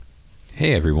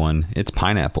Hey everyone, it's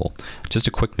Pineapple. Just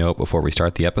a quick note before we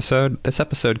start the episode. This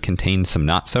episode contains some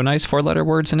not so nice 4-letter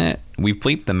words in it. We've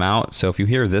bleeped them out, so if you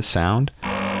hear this sound,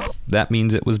 that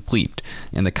means it was bleeped.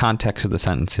 In the context of the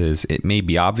sentences, it may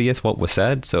be obvious what was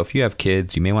said, so if you have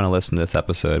kids, you may want to listen to this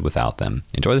episode without them.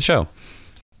 Enjoy the show.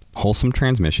 Wholesome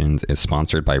Transmissions is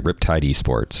sponsored by Riptide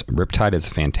Esports. Riptide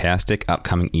is a fantastic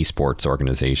upcoming esports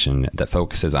organization that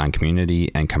focuses on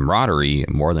community and camaraderie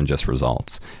more than just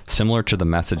results. Similar to the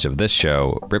message of this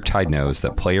show, Riptide knows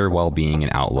that player well-being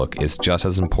and outlook is just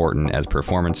as important as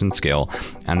performance and skill,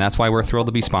 and that's why we're thrilled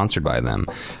to be sponsored by them.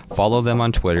 Follow them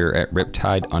on Twitter at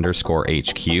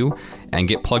Riptide_HQ and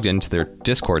get plugged into their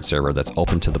Discord server that's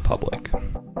open to the public.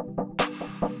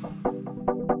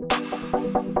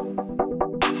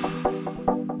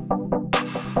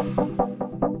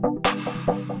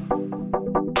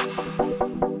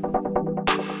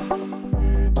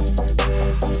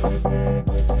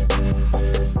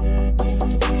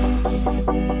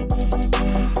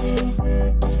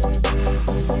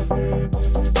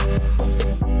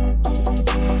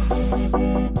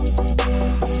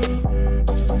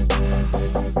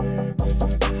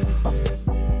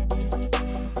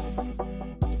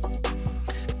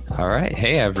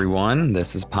 Hey everyone,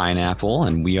 this is Pineapple,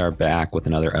 and we are back with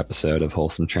another episode of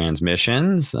Wholesome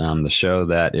Transmissions, the show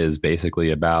that is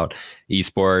basically about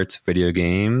esports, video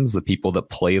games, the people that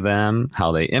play them,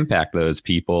 how they impact those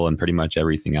people, and pretty much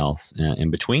everything else in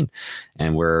between.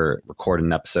 And we're recording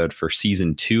an episode for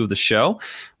season 2 of the show,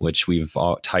 which we've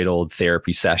titled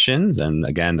Therapy Sessions. And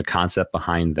again, the concept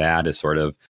behind that is sort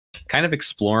of kind of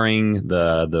exploring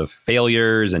the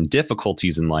failures and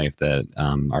difficulties in life that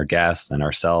our guests and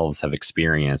ourselves have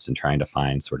experienced, and trying to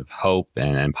find sort of hope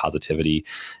and positivity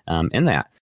in that.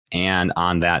 And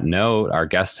on that note, our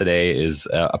guest today is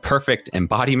a perfect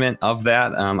embodiment of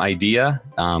that idea.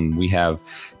 We have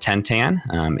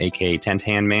TenTan, aka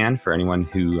TenTan Man, for anyone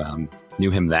who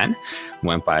knew him then,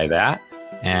 went by that.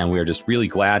 And we're just really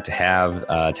glad to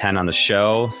have Ten on the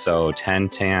show. So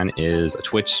TenTan is a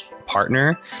Twitch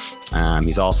partner.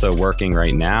 He's also working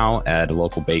right now at a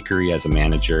local bakery as a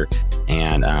manager.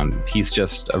 And he's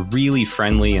just a really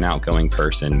friendly and outgoing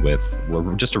person with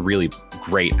just a really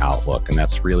great outlook. And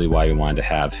that's really why we wanted to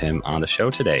have him on the show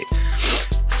today.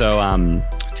 So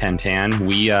TenTan,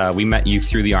 we met you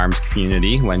through the ARMS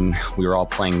community when we were all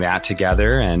playing that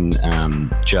together, and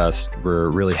we're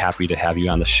really happy to have you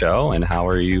on the show. And how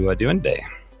are you doing today?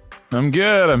 I'm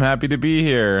good. I'm happy to be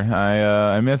here.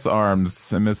 I miss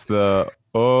ARMS. I miss the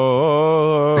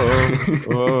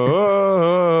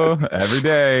every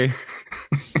day.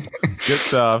 It's good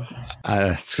stuff.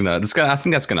 I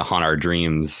think that's gonna haunt our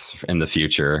dreams in the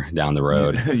future down the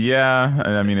road. Yeah,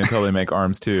 I mean, until they make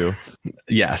ARMS 2.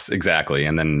 Yes, exactly,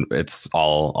 and then it's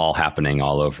all happening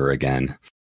all over again.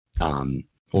 Well,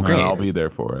 great. I'll be there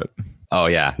for it. Oh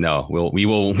yeah, no, we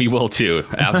will too.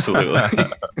 Absolutely.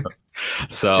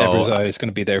 So everybody's going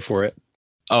to be there for it.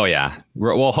 Oh yeah.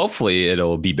 Well, hopefully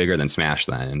it'll be bigger than Smash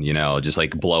then, just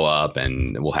like blow up,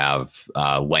 and we'll have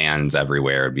lands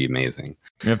everywhere. It'd be amazing.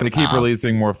 If they keep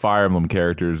releasing more Fire Emblem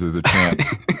characters, there's a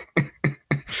chance.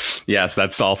 Yes,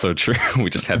 that's also true.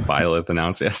 We just had Violet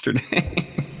announced yesterday.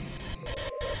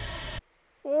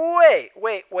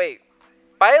 Wait.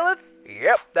 Violet?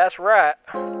 Yep, that's right.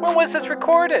 When was this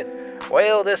recorded?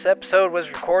 Well, this episode was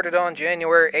recorded on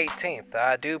January 18th.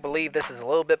 I do believe this is a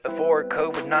little bit before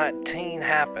COVID-19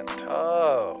 happened.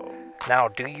 Oh. Now,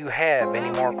 do you have any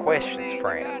more questions,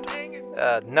 friend?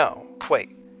 No. Wait,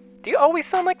 do you always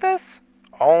sound like this?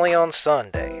 Only on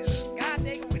Sundays. God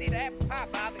dang it, we need apple pie,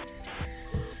 Bobby.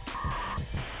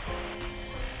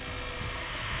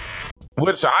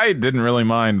 Which I didn't really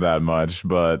mind that much,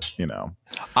 but,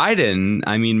 I didn't.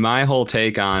 I mean, my whole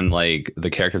take on like the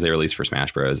characters they released for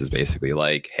Smash Bros. Is basically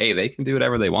like, hey, they can do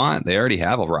whatever they want. They already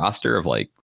have a roster of like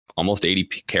almost 80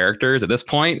 characters at this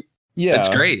point. Yeah, it's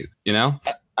great.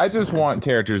 I just want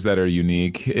characters that are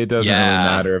unique. It doesn't really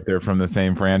matter if they're from the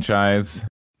same franchise.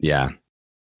 Yeah,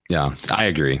 I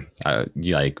agree.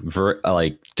 You like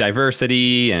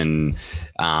diversity and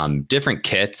different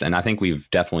kits, and I think we've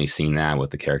definitely seen that with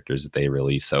the characters that they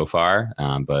released so far.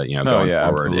 But going forward,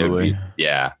 absolutely.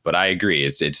 But I agree.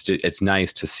 It's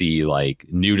nice to see like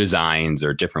new designs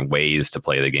or different ways to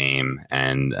play the game,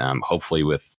 and hopefully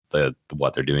with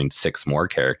what they're doing, 6 more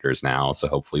characters now. So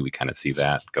hopefully we kind of see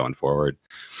that going forward.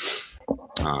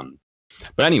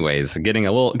 But anyways, getting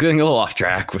a little off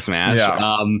track with Smash.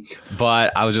 Yeah.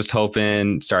 But I was just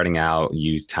hoping, starting out,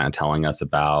 you kind of telling us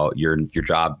about your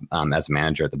job as a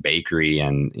manager at the bakery,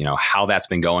 and how that's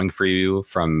been going for you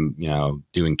from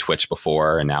doing Twitch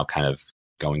before and now kind of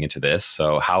going into this.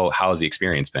 So how has the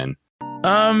experience been?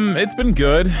 It's been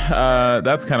good.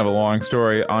 That's kind of a long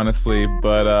story, honestly,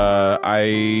 but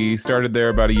I started there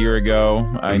about a year ago.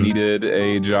 I needed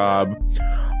a job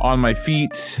on my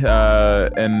feet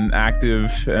and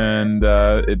active, and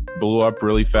it blew up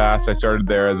really fast. I started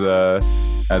there as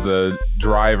a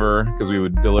driver because we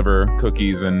would deliver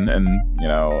cookies and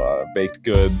baked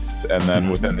goods, and then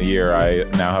within the year, I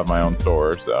now have my own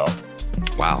store. So.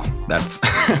 Wow, that's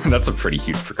that's a pretty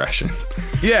huge progression.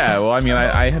 Yeah, well, I mean,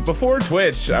 I before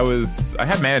Twitch, I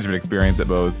had management experience at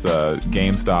both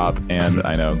GameStop and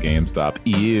I know GameStop,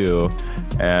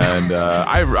 and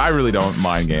I really don't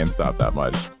mind GameStop that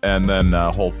much. And then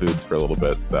Whole Foods for a little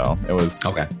bit, so it was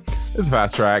okay. It was a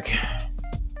fast track.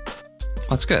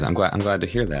 That's good. I'm glad to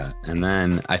hear that. And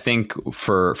then I think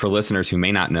for listeners who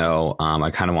may not know, I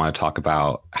kind of want to talk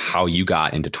about how you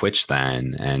got into Twitch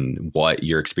then and what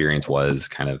your experience was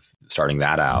kind of starting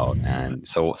that out. And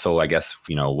so I guess,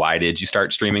 why did you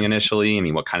start streaming initially? I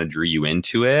mean, what kind of drew you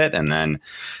into it? And then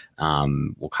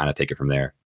we'll kind of take it from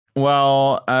there.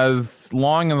 Well, as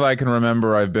long as I can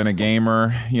remember, I've been a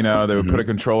gamer. They would put a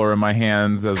controller in my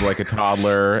hands as like a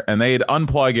toddler, and they'd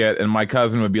unplug it, and my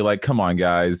cousin would be like, "Come on,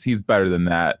 guys, he's better than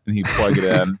that," and he'd plug it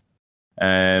in.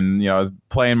 And I was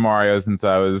playing Mario since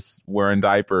I was wearing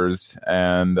diapers,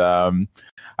 and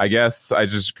I guess I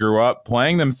just grew up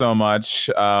playing them so much.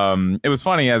 It was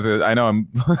funny I know I'm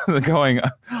going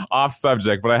off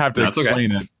subject, but I have to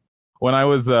explain it. When I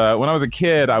was a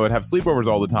kid, I would have sleepovers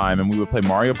all the time, and we would play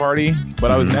Mario Party,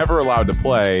 but I was never allowed to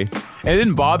play. And it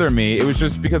didn't bother me. It was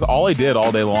just because all I did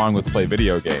all day long was play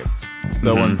video games.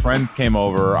 So when friends came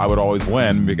over, I would always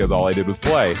win because all I did was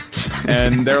play.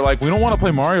 And they're like, "We don't want to play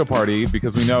Mario Party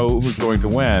because we know who's going to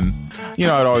win." I'd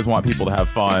always want people to have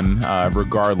fun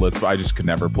regardless, but I just could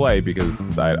never play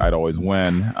because I'd always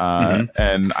win.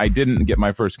 And I didn't get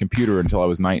my first computer until I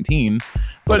was 19.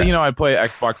 But, I'd play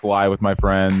Xbox Live with my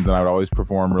friends, and I would always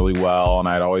perform really well. And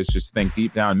I'd always just think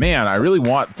deep down, man, I really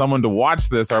want someone to watch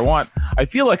this. I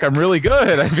feel like I'm really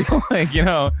good. I feel like,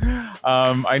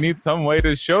 I need some way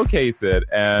to showcase it.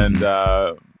 And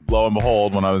lo and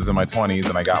behold, when I was in my 20s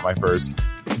and I got my first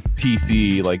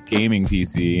PC, like gaming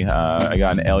PC, I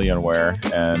got an Alienware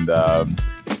and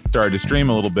started to stream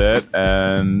a little bit.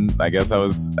 And I guess I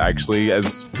was actually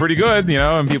pretty good,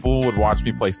 and people would watch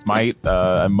me play Smite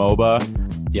and MOBA.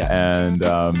 Yeah. And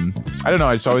I don't know,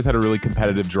 I just always had a really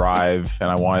competitive drive, and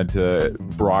I wanted to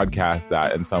broadcast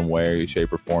that in some way,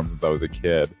 shape, or form since I was a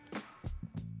kid.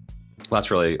 Well,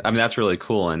 that's really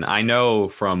cool. And I know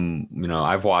from,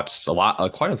 I've watched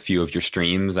quite a few of your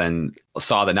streams and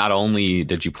saw that not only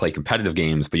did you play competitive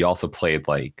games, but you also played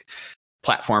like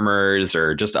platformers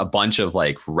or just a bunch of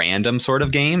like random sort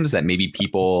of games that maybe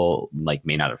people like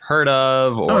may not have heard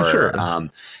of or, sure.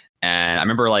 And I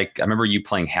remember you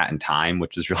playing Hat in Time,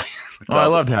 which is really, I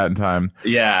loved Hat in Time.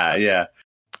 Yeah.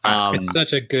 It's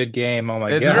such a good game. Oh my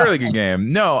god. It's a really good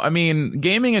game. No, I mean,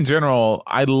 gaming in general,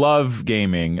 I love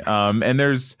gaming. And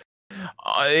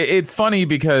it's funny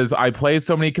because I play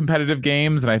so many competitive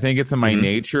games, and I think it's in my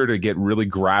nature to get really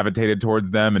gravitated towards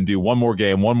them and do one more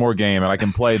game, and I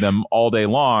can play them all day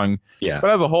long. Yeah. But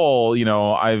as a whole,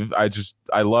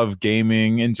 I love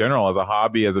gaming in general as a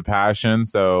hobby, as a passion.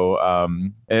 So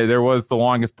there was the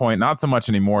longest point, not so much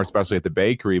anymore, especially at the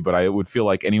bakery, but I would feel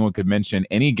like anyone could mention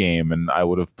any game and I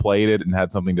would have played it and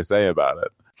had something to say about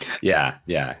it. Yeah.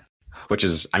 Which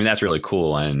is, that's really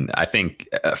cool. And I think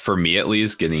for me, at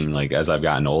least, getting like, as I've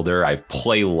gotten older, I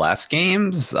play less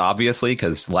games, obviously,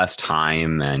 because less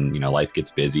time and, life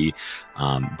gets busy.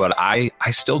 But I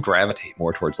still gravitate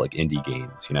more towards like indie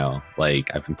games,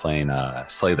 like I've been playing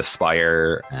Slay the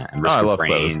Spire and Risk of Rain. I love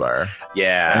Slay the Spire.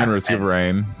 Yeah. And Risk of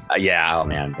Rain. Yeah. Oh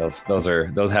man, those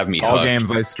have me all hooked.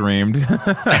 Games I streamed.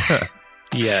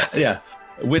 Yes. Yeah.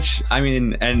 Which,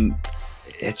 and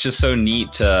it's just so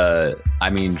neat to,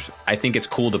 I think it's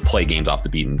cool to play games off the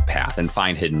beaten path and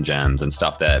find hidden gems and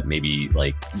stuff that maybe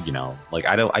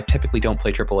I typically don't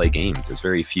play AAA games. There's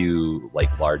very few like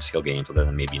large scale games other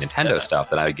than maybe Nintendo stuff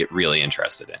that I get really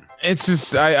interested in. It's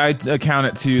just, I account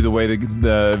it to the way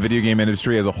the video game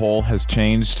industry as a whole has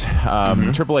changed.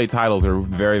 AAA titles are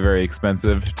very, very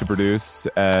expensive to produce,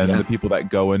 and the people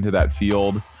that go into that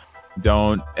field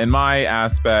don't, in my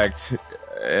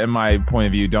point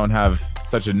of view, don't have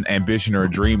such an ambition or a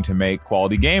dream to make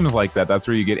quality games like that. That's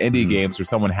where you get indie games where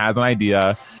someone has an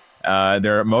idea,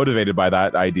 they're motivated by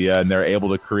that idea, and they're able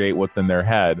to create what's in their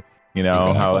head.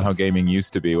 Exactly. How gaming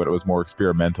used to be when it was more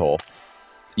experimental.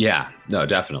 Yeah, no,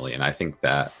 definitely. And I think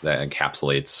that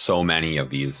encapsulates so many of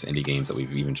these indie games that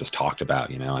we've even just talked about.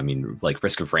 I mean, like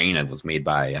Risk of Rain, it was made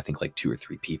by, I think, like 2 or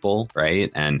 3 people, right?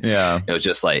 And it was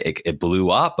just like, it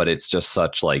blew up, but it's just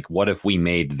such like, what if we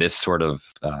made this sort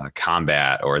of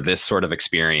combat or this sort of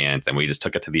experience and we just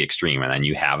took it to the extreme, and then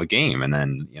you have a game. And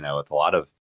then, with a lot of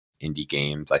indie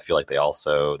games, I feel like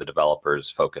the developers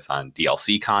focus on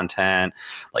DLC content.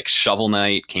 Like Shovel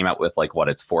Knight came out with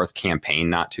its 4th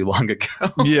campaign not too long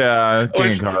ago. Yeah,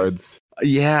 King of Cards.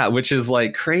 Yeah, which is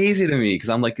like crazy to me, because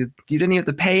I'm like, you didn't have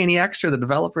to pay any extra. The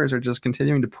developers are just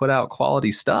continuing to put out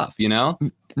quality stuff,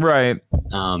 Right.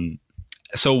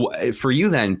 So for you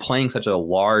then, playing such a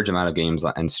large amount of games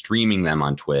and streaming them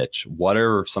on Twitch, what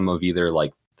are some of either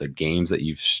like the games that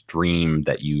you've streamed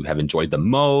that you have enjoyed the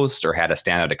most or had a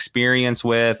standout experience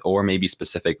with, or maybe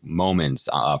specific moments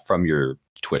from your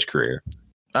Twitch career?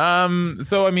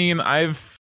 So I mean,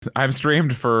 I've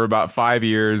streamed for about 5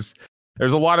 years.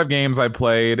 There's a lot of games I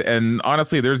played, and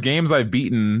honestly, there's games I've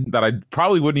beaten that I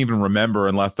probably wouldn't even remember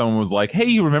unless someone was like, "Hey,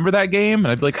 you remember that game?"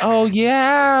 And I'd be like, "Oh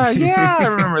yeah, I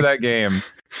remember that game."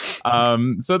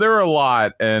 So there are a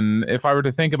lot, and if I were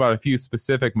to think about a few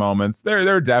specific moments,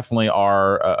 there definitely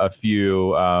are a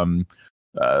few.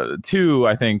 2,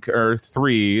 I think, or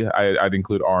 3. I'd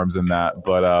include ARMS in that,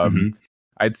 but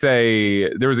I'd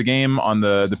say there was a game on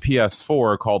the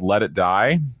PS4 called Let It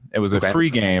Die. It was a free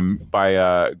game by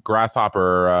a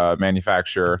Grasshopper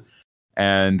manufacturer.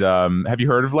 And have you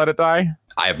heard of Let It Die?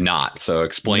 I have not. So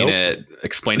explain it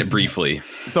briefly.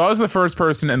 So I was the first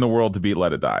person in the world to beat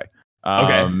Let It Die.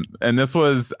 And this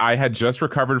was, I had just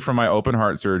recovered from my open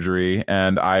heart surgery,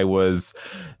 and I was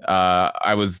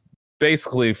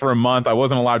basically, for a month, I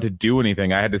wasn't allowed to do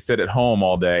anything. I had to sit at home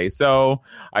all day. So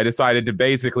I decided to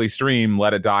basically stream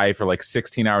Let It Die for like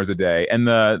 16 hours a day. And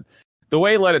the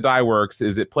way Let It Die works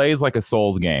is it plays like a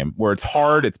Souls game, where it's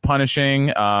hard, it's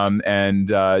punishing, and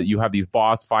you have these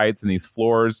boss fights and these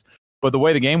floors. But the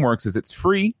way the game works is it's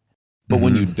free. But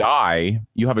when you die,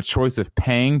 you have a choice of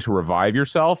paying to revive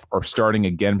yourself or starting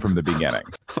again from the beginning.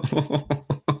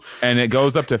 And it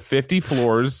goes up to 50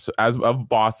 floors of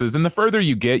bosses. And the further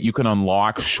you get, you can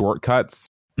unlock shortcuts.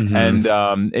 And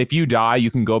if you die, you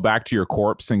can go back to your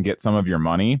corpse and get some of your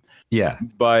money. Yeah.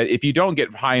 But if you don't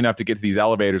get high enough to get to these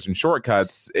elevators and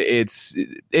shortcuts,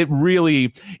 it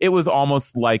was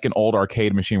almost like an old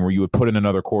arcade machine where you would put in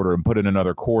another quarter and put in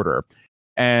another quarter.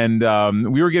 And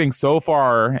we were getting so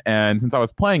far, and since I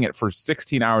was playing it for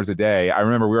 16 hours a day, I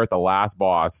remember we were at the last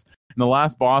boss, and the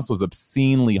last boss was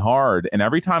obscenely hard. And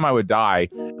every time I would die,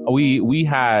 we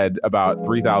had about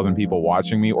 3,000 people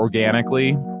watching me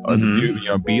organically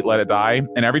beat Let It Die.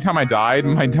 And every time I died,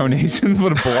 my donations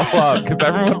would blow up because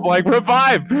everyone was like,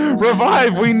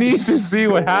 revive, we need to see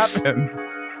what happens.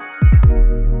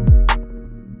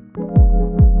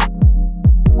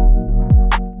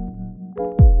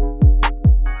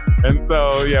 And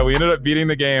so, yeah, we ended up beating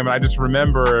the game. And I just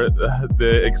remember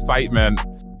the excitement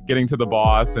getting to the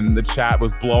boss, and the chat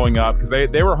was blowing up because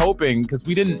they were hoping, because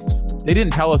they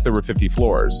didn't tell us there were 50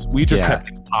 floors. We just kept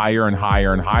getting higher and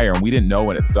higher and higher, and we didn't know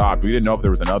when it stopped. We didn't know if there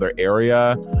was another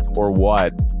area or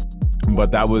what.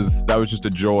 But that was just a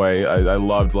joy. I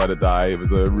loved Let It Die. It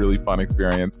was a really fun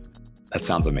experience. That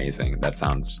sounds amazing. That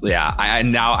sounds, yeah.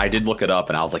 I did look it up,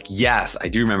 and I was like, yes, I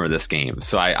do remember this game.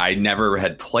 So I never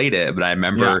had played it, but I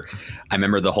remember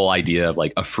the whole idea of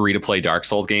like a free to play Dark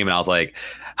Souls game, and I was like,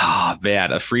 oh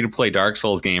man, a free to play Dark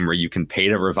Souls game where you can pay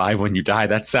to revive when you die.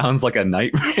 That sounds like a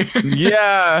nightmare.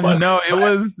 Yeah,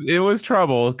 it was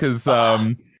trouble because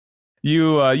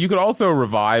you could also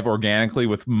revive organically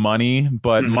with money,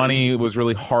 but money was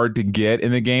really hard to get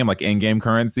in the game, like in-game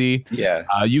currency. Yeah.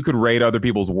 You could raid other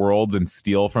people's worlds and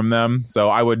steal from them. So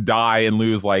I would die and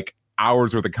lose like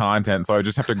hours worth of content. So I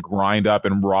just have to grind up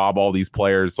and rob all these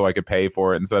players so I could pay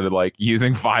for it instead of like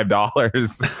using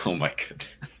 $5. Oh my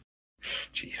goodness.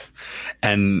 Jeez.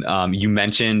 And you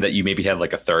mentioned that you maybe had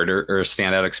like a third or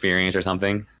standout experience or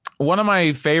something. One of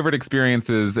my favorite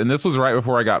experiences, and this was right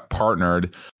before I got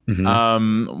partnered.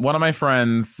 One of my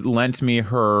friends lent me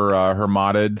her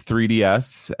modded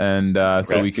 3DS, and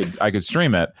so I could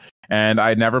stream it. And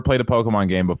I'd never played a Pokemon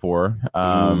game before,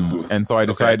 and so I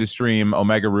decided to stream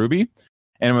Omega Ruby,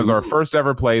 and it was our first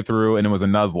ever playthrough, and it was a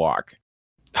Nuzlocke.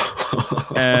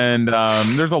 And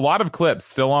there's a lot of clips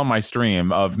still on my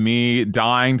stream of me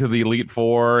dying to the Elite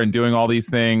Four and doing all these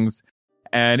things.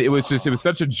 And it was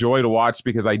such a joy to watch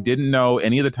because I didn't know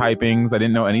any of the typings. I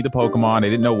didn't know any of the Pokemon. I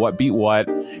didn't know what beat what.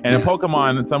 And in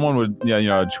Pokemon, someone would,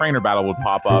 a trainer battle would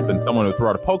pop up and someone would throw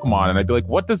out a Pokemon. And I'd be like,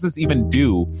 what does this even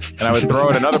do? And I would throw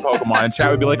out another Pokemon and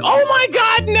chat would be like, oh my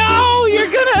God, no,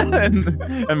 you're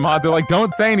gonna. And mods are like,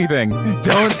 don't say anything.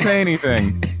 Don't say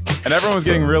anything. And everyone was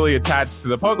getting really attached to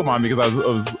the Pokemon because I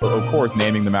was of course,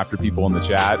 naming them after people in the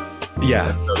chat.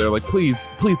 Yeah. So they're like, please,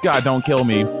 God, don't kill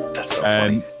me. That's so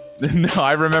funny. No,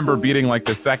 I remember beating like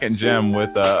the second gym with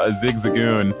a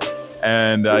Zigzagoon,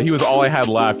 and he was all I had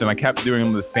left, and I kept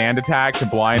doing the sand attack to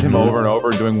blind him over and over,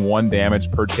 and doing 1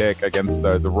 damage per tick against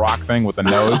the rock thing with the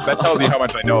nose. That tells you how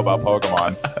much I know about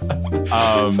Pokemon.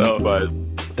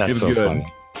 But that's so good.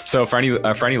 Funny. So for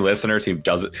any listeners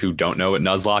who don't know what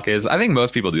Nuzlocke is, I think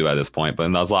most people do at this point, but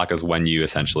Nuzlocke is when you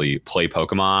essentially play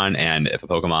Pokemon, and if a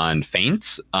Pokemon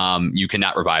faints, you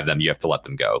cannot revive them. You have to let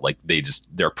them go. Like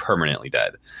they're permanently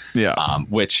dead. Yeah.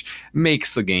 Which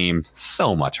makes the game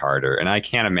so much harder. And I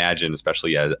can't imagine,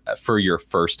 especially for your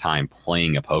first time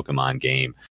playing a Pokemon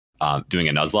game, doing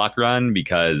a Nuzlocke run,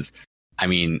 because I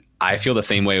mean, I feel the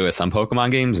same way with some Pokemon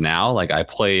games now. Like I've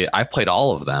played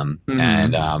all of them,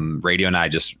 and Radio and I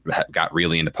just got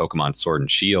really into Pokemon Sword and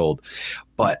Shield.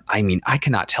 But I mean, I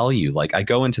cannot tell you. Like I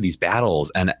go into these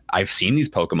battles, and I've seen these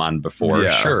Pokemon before,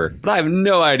 sure, but I have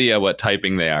no idea what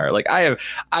typing they are. Like I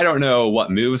don't know what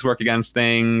moves work against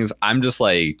things. I'm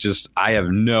I have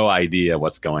no idea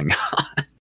what's going on.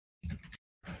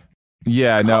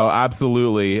 Yeah, no,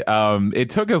 absolutely. It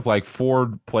took us like 4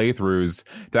 playthroughs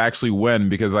to actually win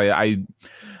because I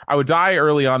would die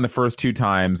early on the first 2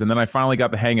 times, and then I finally got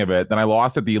the hang of it. Then I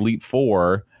lost at the Elite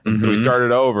Four, and so we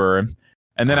started over.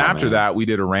 And then after that, we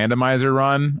did a randomizer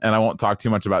run, and I won't talk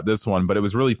too much about this one, but it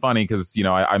was really funny because,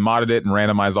 I modded it and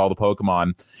randomized all the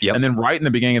Pokemon. Yep. And then right in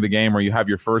the beginning of the game where you have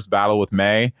your first battle with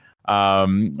May,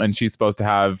 and she's supposed to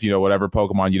have, whatever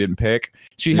Pokemon you didn't pick.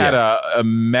 She had a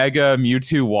Mega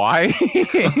Mewtwo Y,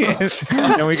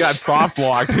 and we got soft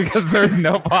blocked because there's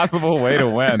no possible way to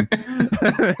win.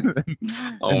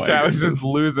 And chat was just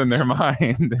losing their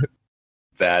mind.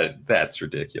 That's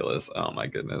ridiculous. Oh my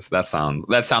goodness. That sounds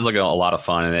like a lot of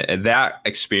fun. And that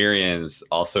experience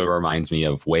also reminds me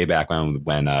of way back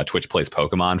when Twitch Plays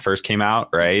Pokemon first came out,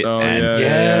 right? Oh, and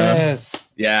yes.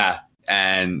 Yeah.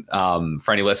 And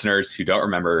for any listeners who don't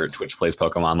remember Twitch Plays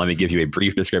Pokemon, let me give you a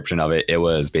brief description of it. It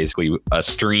was basically a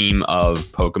stream of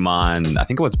Pokemon. I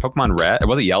think it was Pokemon Red.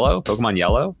 Was it Yellow? Pokemon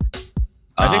Yellow?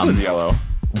 I think it was Yellow.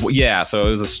 Yeah. So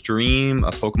it was a stream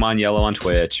of Pokemon Yellow on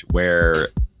Twitch where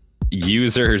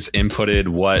users inputted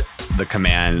what the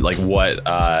command, like what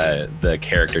the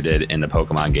character did in the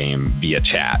Pokemon game via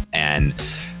chat. And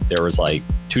there was like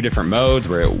 2 different modes,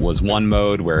 where it was one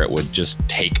mode where it would just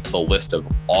take the list of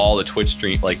all the Twitch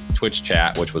stream, like Twitch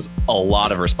chat, which was a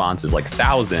lot of responses, like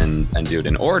thousands, and do it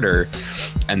in order.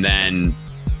 And then,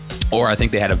 or I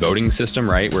think they had a voting system,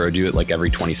 right, where it would do it like every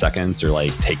 20 seconds, or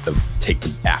like take the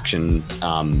action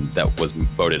that was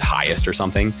voted highest or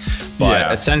something.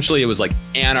 But essentially it was like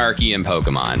anarchy in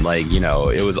Pokemon. Like,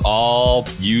 it was all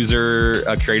user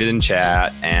created in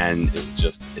chat, and it was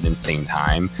just an insane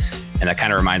time. And that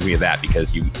kind of reminds me of that,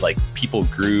 because people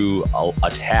grew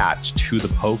attached to the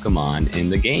Pokemon in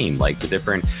the game, like the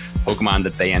different Pokemon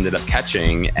that they ended up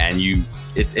catching, and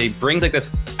it brings like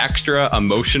this extra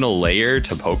emotional layer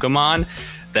to Pokemon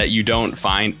that you don't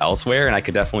find elsewhere. And I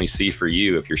could definitely see for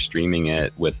you, if you're streaming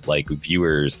it with like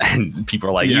viewers and people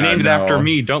are like, you named it after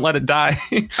me, don't let it die.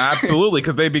 Absolutely,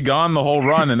 because they'd be gone the whole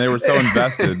run and they were so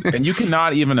invested. And you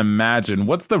cannot even imagine,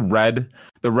 what's the red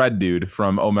dude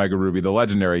from Omega Ruby, the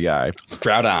legendary guy?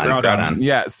 Groudon.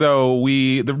 Yeah, so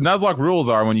the Nuzlocke rules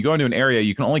are, when you go into an area,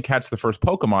 you can only catch the first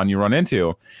Pokemon you run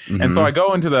into. And so I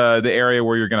go into the area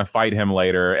where you're going to fight him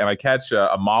later, and I catch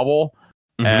a Mobble.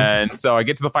 And so I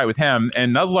get to the fight with him,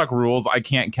 and Nuzlocke rules, I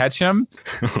can't catch him.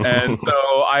 And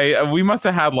so we must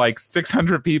have had like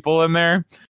 600 people in there.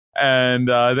 And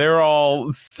they were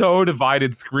all so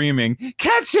divided, screaming,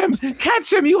 catch him,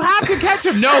 you have to catch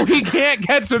him. No, he can't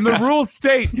catch him. The rules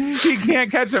state he can't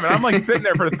catch him. And I'm like sitting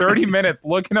there for 30 minutes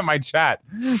looking at my chat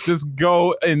just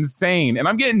go insane. And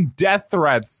I'm getting death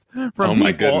threats from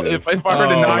people if I were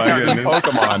to knock out this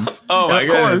Pokemon. Of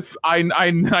course,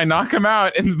 I knock him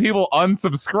out, and people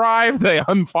unsubscribe, they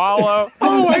unfollow.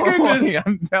 Oh my goodness.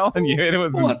 I'm telling you, it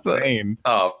was insane.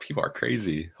 People are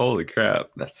crazy. Holy crap.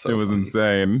 That's so It was funny.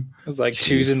 insane. It was like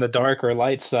choosing the dark or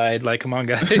light side. Like, come on,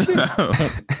 guys.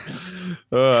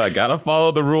 I gotta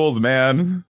follow the rules,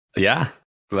 man. Yeah.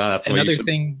 Well, that's another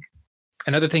thing.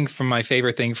 Another thing from my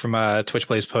favorite thing from Twitch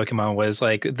Plays Pokemon was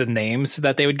like the names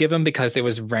that they would give them, because they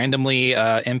was randomly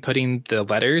inputting the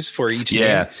letters for each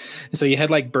name. So you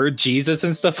had like Bird Jesus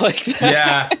and stuff like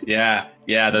that. Yeah.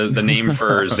 The name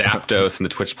for Zapdos in the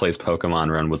Twitch Plays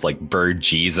Pokemon run was like Bird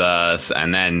Jesus,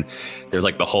 and then there's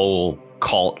like the whole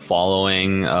cult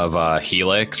following of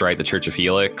Helix, right? The Church of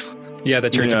Helix. Yeah, the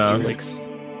Church of Helix.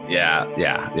 Yeah.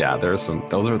 There's some.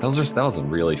 That was a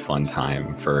really fun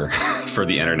time for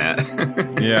the internet.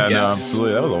 No,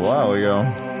 absolutely. That was a while ago.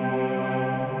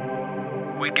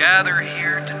 We gather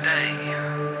here today,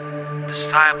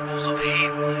 disciples of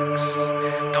Helix,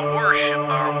 to worship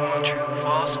our one true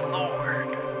false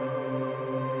Lord,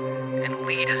 and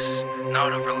lead us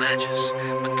not over ledges,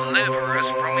 but deliver us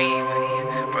from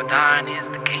evil. For thine is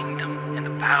the kingdom and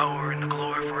the power and the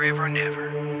glory forever and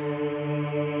ever.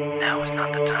 Now is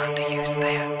not the time to use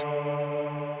that.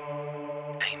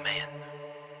 Amen.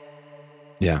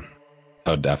 Yeah.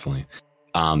 Oh, definitely.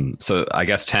 So I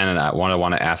guess Ten, I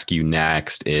want to ask you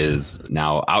next is,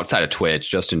 now outside of Twitch,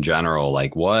 just in general,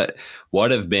 like what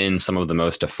have been some of the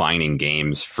most defining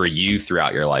games for you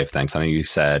throughout your life? Thanks. I know you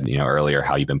said, earlier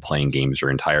how you've been playing games your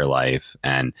entire life.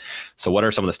 And so what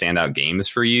are some of the standout games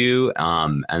for you?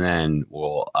 And then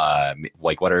what are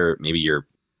maybe your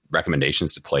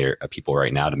recommendations to people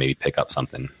right now to maybe pick up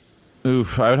something?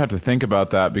 Oof, I would have to think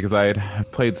about that because I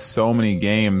had played so many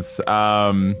games.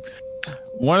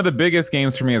 One of the biggest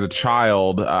games for me as a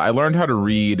child, I learned how to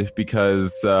read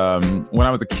because when I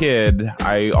was a kid,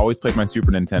 I always played my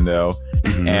Super Nintendo,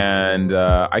 and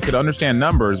I could understand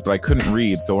numbers, but I couldn't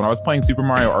read. So when I was playing Super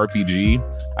Mario RPG,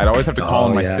 I'd always have to call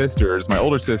on my sisters, my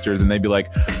older sisters, and they'd be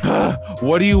like,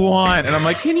 what do you want? And I'm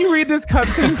like, can you read this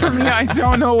cutscene for me? I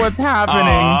don't know what's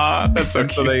happening. That's so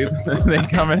cute. So they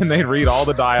come in and they read all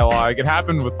the dialogue. It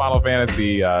happened with Final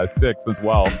Fantasy 6 as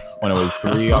well, when it was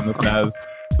 3 on the SNES.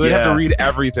 So they'd have to read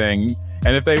everything,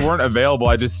 and if they weren't available,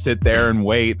 I just sit there and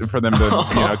wait for them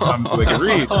to come so they could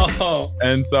read.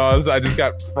 And so I just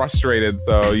got frustrated.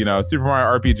 So Super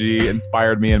Mario RPG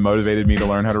inspired me and motivated me to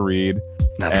learn how to read.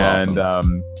 That's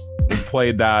awesome.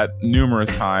 Played that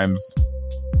numerous times.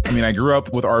 I mean, I grew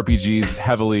up with RPGs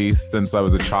heavily since I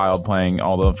was a child, playing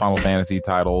all the Final Fantasy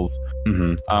titles.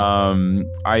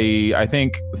 I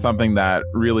think something that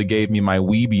really gave me my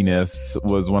weebiness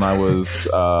was when I was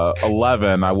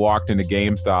 11. I walked into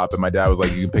GameStop and my dad was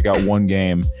like, you can pick out one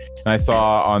game. And I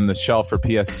saw on the shelf for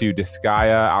PS2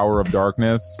 Disgaea, Hour of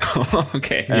Darkness.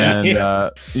 Okay. And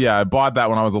I bought that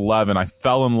when I was 11. I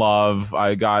fell in love.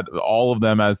 I got all of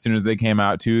them as soon as they came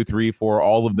out, 2, 3, 4,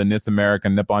 all of the NIS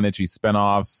American Nippon Ichi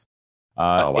spinoffs.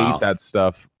 Ate that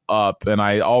stuff up, and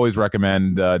I always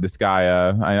recommend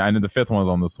Disgaea. I know the 5th one's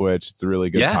on the Switch. It's a really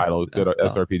good title, good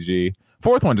SRPG.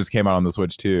 4th one just came out on the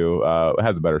Switch too. It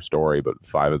has a better story, but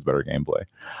 5 has better gameplay.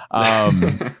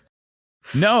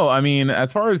 No, I mean,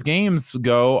 as far as games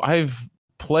go, I've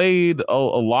played a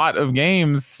lot of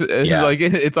games. Like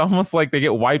it's almost like they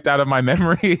get wiped out of my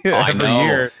memory every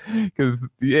year, because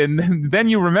then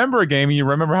you remember a game and you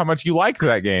remember how much you liked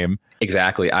that game.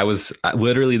 Exactly. I was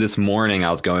literally this morning, I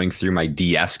was going through my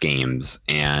DS games,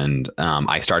 and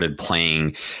I started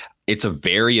playing. It's a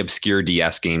very obscure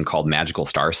DS game called Magical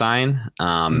Star Sign.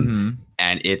 And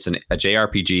it's a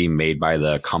JRPG made by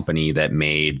the company that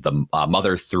made the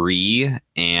Mother 3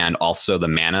 and also the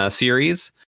Mana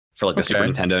series for like the Super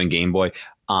Nintendo and Game Boy.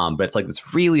 But it's like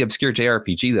this really obscure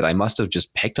JRPG that I must have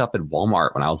just picked up at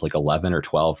Walmart when I was like 11 or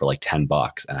 12 for like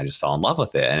 $10. And I just fell in love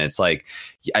with it. And it's like,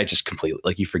 I just completely,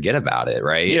 like, you forget about it.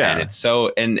 Right. Yeah. And it's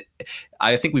so, and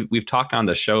I think we've talked on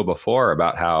the show before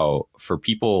about how for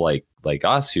people like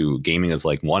us who gaming is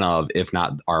like one of, if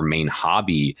not our main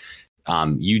hobby,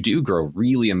 you do grow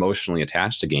really emotionally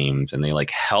attached to games, and they like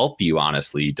help you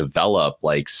honestly develop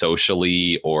like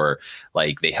socially, or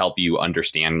like they help you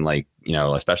understand, like,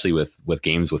 especially with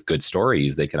games with good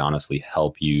stories, they can honestly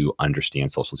help you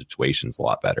understand social situations a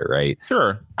lot better. Right.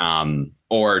 Sure.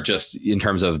 Or just in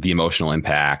terms of the emotional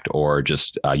impact, or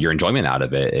just your enjoyment out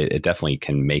of it, it definitely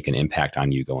can make an impact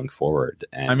on you going forward.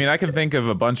 And I mean, I can think of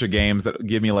a bunch of games that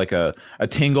give me like a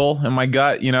tingle in my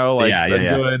gut,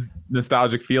 good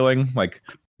nostalgic feeling, like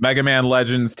Mega Man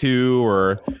Legends 2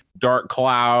 or Dark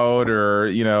Cloud,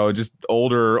 or just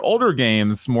older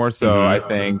games more so. I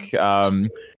think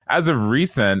as of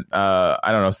recent,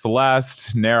 I don't know,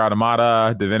 Celeste, Nier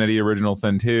Automata, Divinity Original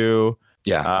Sin 2.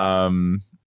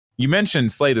 You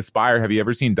mentioned Slay the Spire. Have you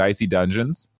ever seen Dicey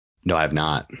Dungeons? No, I have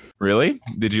not. Really?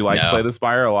 Did you like Slay the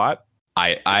Spire a lot?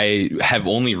 I have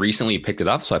only recently picked it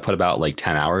up, so I put about like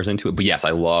 10 hours into it. But yes, I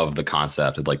love the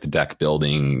concept of like the deck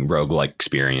building roguelike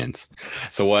experience.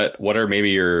 So what are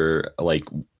maybe your like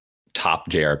top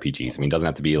JRPGs? I mean, it doesn't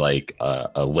have to be like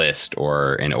a list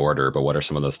or in order, but what are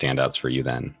some of those standouts for you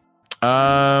then?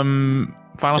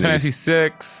 Final Fantasy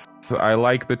VI. I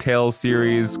like the Tales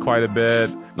series quite a bit.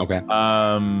 Okay.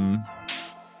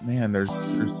 Man, there's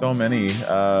so many.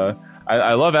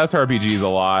 I love SRPGs a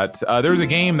lot. There was a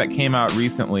game that came out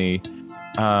recently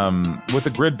with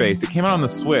a grid base. It came out on the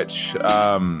Switch.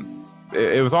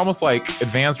 It was almost like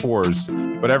Advanced Wars,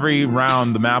 but every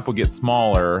round the map would get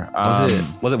smaller.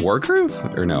 Was it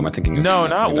Wargroove? Or no, am I thinking? No,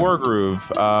 not Wargroove.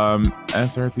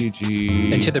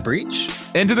 SRPG. Into the Breach?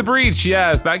 Into the Breach,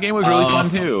 yes. That game was really fun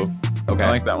too. Okay. I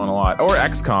like that one a lot. Or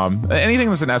XCOM. Anything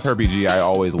that's an SRPG, I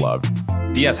always loved.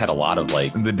 DS had a lot of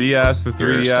like... The DS, the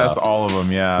 3DS, all of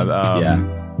them, yeah. Yeah.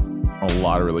 A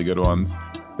lot of really good ones.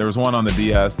 There was one on the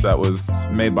DS that was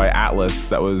made by Atlas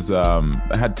that was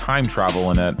had time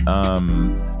travel in it.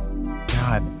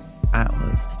 God,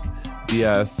 Atlas.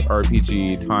 DS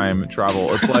RPG time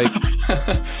travel. It's like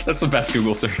that's the best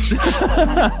Google search.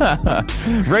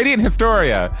 Radiant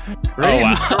Historia.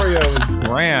 Historia was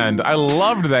grand. I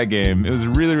loved that game. It was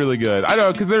really, really good. I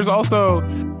know, because there's also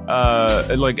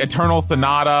like Eternal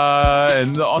Sonata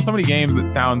and so many games that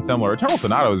sound similar. Eternal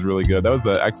Sonata was really good. That was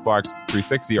the Xbox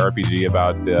 360 RPG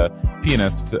about the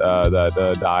pianist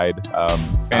that died.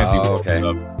 Fantasy. Oh, okay.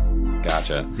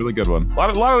 Gotcha. Really good one.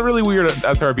 A lot of really weird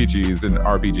SRPGs and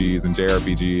RPGs and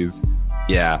JRPGs.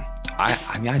 Yeah,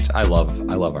 I love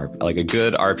like a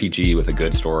good RPG with a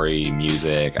good story,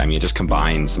 music. I mean, it just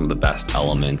combines some of the best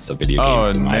elements of video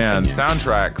games. Oh man,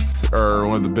 soundtracks are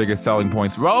one of the biggest selling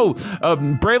points.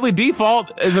 Bravely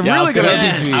Default is a really good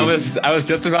RPG. I was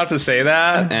just about to say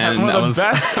that, and that's one of the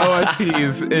best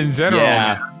OSTs in general.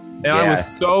 Yeah. And I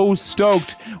was so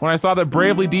stoked when I saw that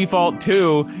Bravely Default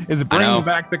 2 is bringing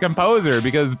back the composer,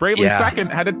 because Bravely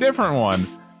 2nd had a different one.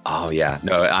 Oh, yeah.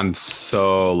 No, I'm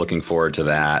so looking forward to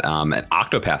that. And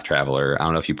Octopath Traveler, I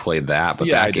don't know if you played that, but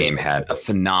that game had a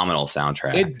phenomenal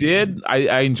soundtrack. It did.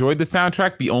 I enjoyed the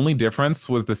soundtrack. The only difference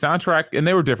was the soundtrack, and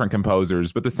they were different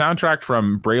composers, but the soundtrack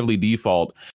from Bravely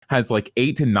Default has like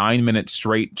 8 to 9 minute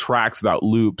straight tracks without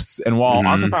loops. And while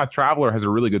Octopath Traveler has a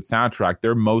really good soundtrack,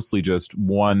 they're mostly just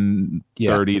 1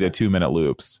 30 to 2 minute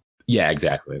loops. Yeah,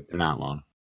 exactly. They're not long.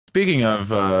 Speaking of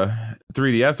 3DS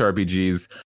RPGs,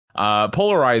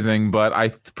 polarizing, but I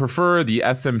prefer the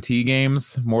SMT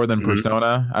games more than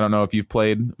Persona. I don't know if you've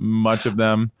played much of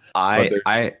them. I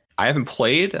haven't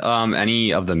played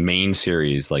any of the main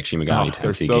series like Shin Megami Tensei.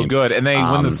 They're so good. And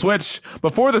when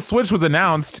before the Switch was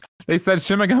announced, they said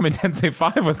Shin Megami Tensei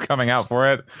 5 was coming out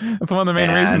for it. That's one of the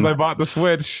main reasons I bought the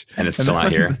Switch. And it's still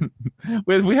not here.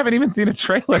 We haven't even seen a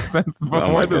trailer since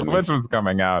before the Switch was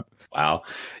coming out. Wow.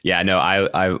 Yeah, no,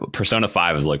 I Persona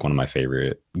 5 is like one of my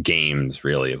favorite games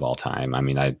really of all time. I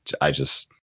mean, I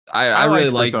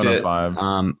really liked it. 5.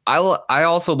 I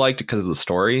also liked it because of the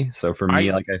story. So for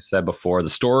me, like I said before, the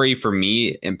story for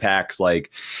me impacts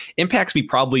me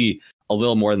probably a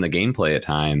little more than the gameplay at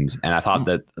times. And I thought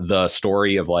that the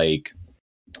story of like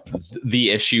the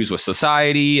issues with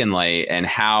society and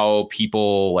how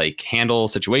people like handle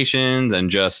situations and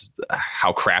just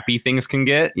how crappy things can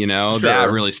get, that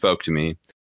really spoke to me.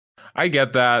 I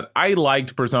get that. I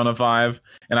liked Persona 5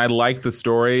 and I liked the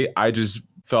story. I just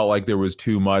felt like there was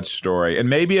too much story, and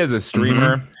maybe as a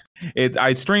streamer,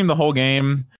 I streamed the whole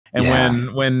game,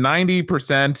 and when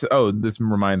 90%, this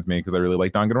reminds me because I really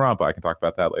like Danganronpa. I can talk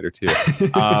about that later too.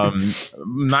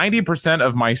 90%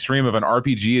 of my stream of an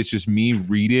RPG is just me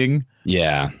reading.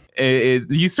 Yeah,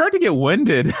 you start to get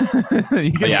winded.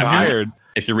 You get tired.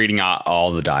 If you're reading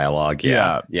all the dialogue,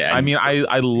 yeah. I mean,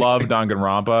 I love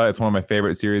Danganronpa. It's one of my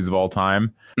favorite series of all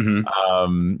time.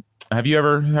 Have you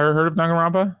ever heard of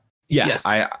Danganronpa? Yes.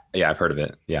 I've heard of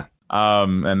it. Yeah.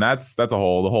 And that's the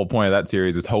whole point of that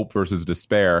series is hope versus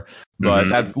despair. But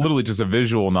that's literally just a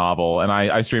visual novel. And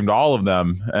I streamed all of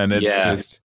them, and it's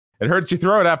just, it hurts your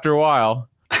throat after a while.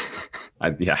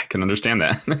 I can understand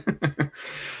that.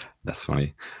 That's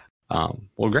funny.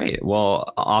 Well, great.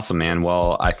 Well, awesome, man.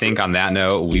 Well, I think on that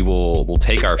note, we'll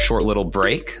take our short little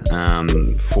break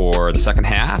for the second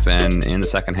half, and in the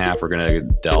second half, we're going to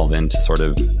delve into sort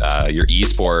of your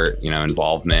esport,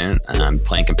 involvement,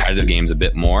 playing competitive games a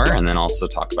bit more, and then also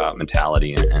talk about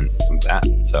mentality and some of that.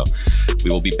 So, we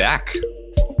will be back.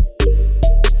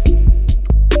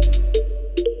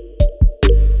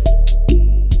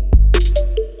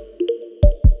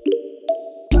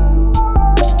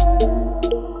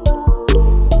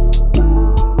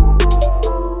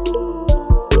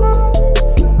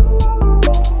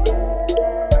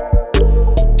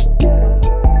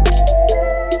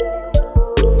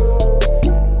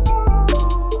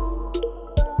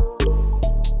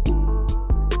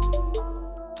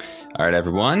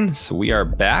 everyone. So we are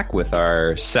back with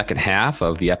our second half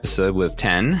of the episode with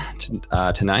Ten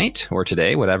tonight or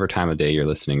today, whatever time of day you're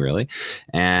listening, really.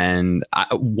 And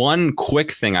one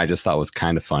quick thing I just thought was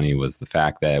kind of funny was the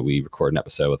fact that we recorded an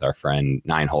episode with our friend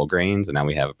 9 Whole Grains, and now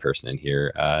we have a person in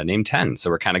here named 10.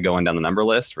 So we're kind of going down the number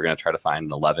list. We're going to try to find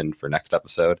an 11 for next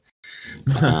episode.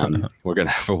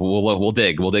 We'll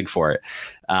dig for it.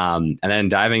 And then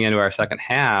diving into our second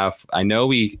half, I know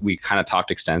we kind of talked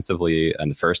extensively in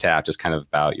the first half, just kind of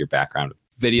about your background with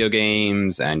video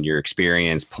games and your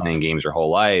experience playing games your whole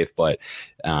life. But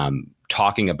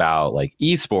talking about like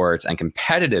esports and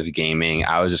competitive gaming,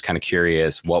 I was just kind of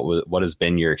curious what has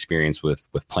been your experience with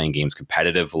playing games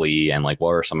competitively, and like what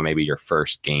were some of maybe your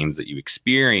first games that you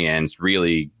experienced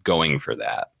really going for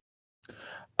that?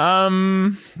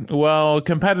 Well,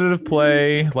 competitive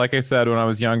play, like I said, when I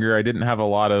was younger, I didn't have a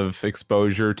lot of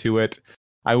exposure to it.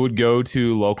 I would go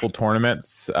to local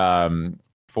tournaments, and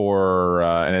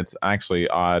it's actually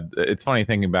odd. It's funny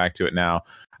thinking back to it now.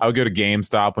 I would go to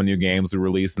GameStop when new games would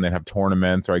release and they'd have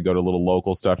tournaments, or I'd go to little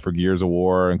local stuff for Gears of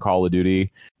War and Call of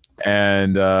Duty.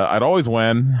 And I'd always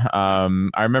win. I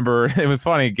remember it was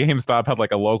funny. GameStop had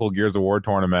like a local Gears of War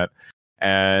tournament.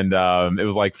 And it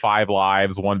was like 5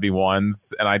 lives,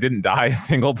 1v1s, and I didn't die a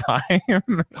single time.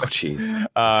 Oh, jeez.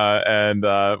 And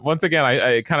once again,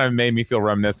 I kind of made me feel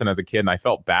reminiscent as a kid, and I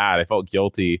felt bad. I felt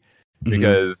guilty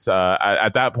because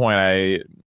at that point, I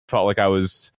felt like I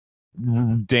was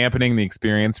dampening the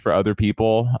experience for other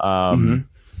people.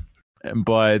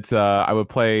 But I would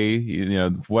play,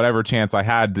 whatever chance I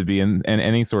had to be in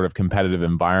any sort of competitive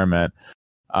environment.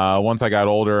 Once I got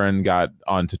older and got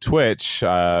onto Twitch,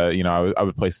 I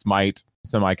would play Smite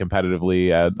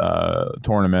semi-competitively at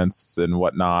tournaments and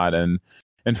whatnot, and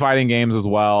fighting games as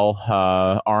well.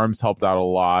 ARMS helped out a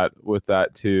lot with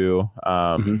that too.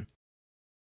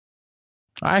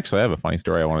 I actually have a funny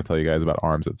story I want to tell you guys about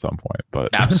ARMS at some point, but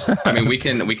I mean, we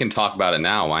can talk about it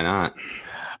now. Why not?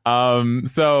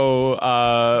 So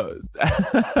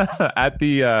at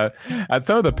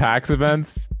some of the PAX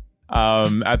events,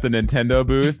 at the Nintendo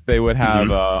booth, they would have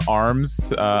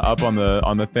ARMS up on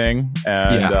the thing,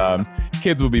 and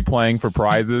kids would be playing for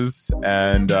prizes.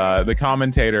 And the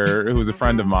commentator, who was a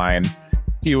friend of mine,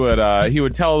 he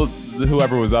would tell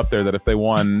whoever was up there that if they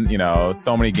won,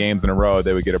 so many games in a row,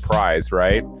 they would get a prize,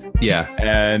 right? Yeah.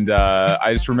 And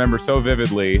I just remember so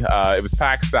vividly. It was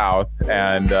PAX South,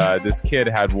 and this kid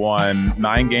had won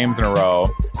 9 games in a row.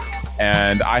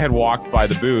 And I had walked by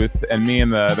the booth, and me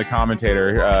and the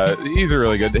commentator, he's a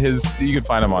really good. You can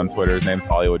find him on Twitter. His name's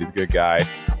Hollywood. He's a good guy.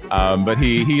 But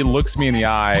he looks me in the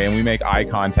eye, and we make eye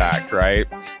contact, right?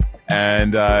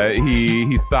 And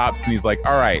he stops, and he's like,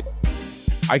 "All right,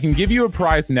 I can give you a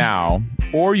prize now,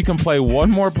 or you can play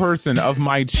one more person of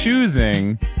my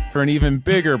choosing for an even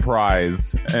bigger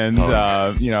prize." And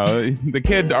the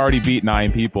kid already beat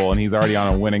 9 people, and he's already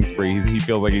on a winning spree. He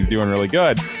feels like he's doing really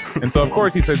good, and so of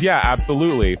course he says, "Yeah,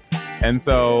 absolutely." And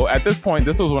so at this point,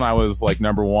 this was when I was like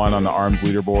number 1 on the ARMS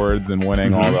leaderboards and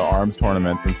winning all the ARMS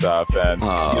tournaments and stuff. And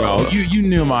you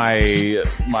knew my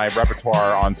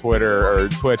repertoire on Twitter or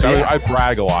Twitch. I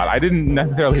brag a lot. I didn't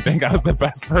necessarily think I was the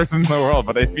best person in the world,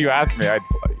 but if you asked me, I'd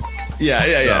tell you.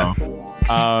 Yeah.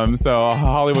 So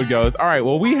Hollywood goes, "All right,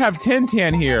 well, we have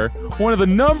TenTan here, one of the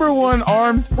number 1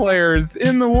 ARMS players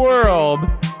in the world."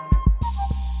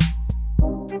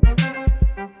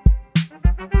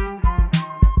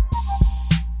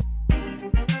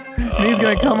 And he's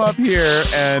going to come up here,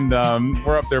 and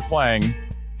we're up there playing.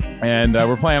 And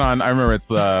we're playing on, I remember it's,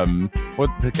 God,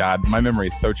 my memory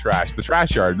is so trash. The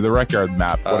Trash Yard, the Rec Yard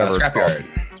map, whatever it's called.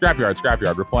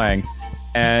 Scrapyard, we're playing.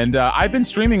 And I've been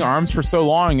streaming ARMS for so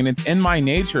long, and it's in my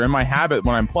nature, in my habit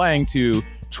when I'm playing to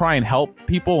try and help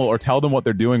people or tell them what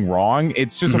they're doing wrong.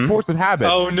 It's just a force of habit.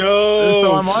 Oh no!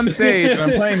 So I'm on stage and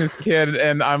I'm playing this kid,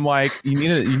 and I'm like,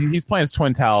 he's playing his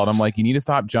Twin Towel, and I'm like, you need to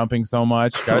stop jumping so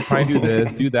much. Gotta try and do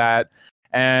this, do that.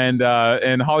 And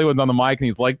Hollywood's on the mic, and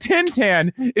he's like,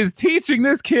 TenTan is teaching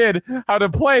this kid how to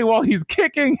play while he's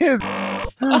kicking his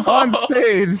on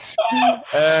stage.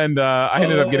 And I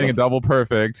ended up getting a double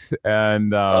perfect.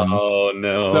 And oh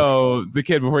no! So the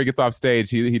kid, before he gets off stage,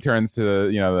 he turns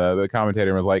to the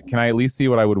commentator and was like, "Can I at least see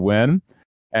what I would win?"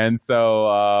 And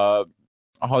so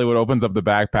Hollywood opens up the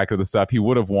backpack of the stuff he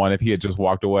would have won if he had just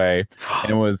walked away,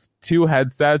 and it was 2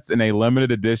 headsets and a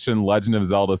limited edition Legend of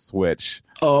Zelda Switch.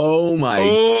 Oh my!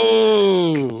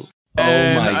 Oh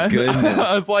my goodness!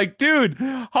 I was like, dude,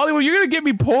 Hollywood, you're gonna get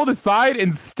me pulled aside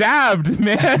and stabbed,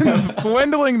 man. I'm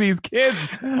swindling these kids.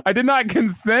 I did not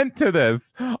consent to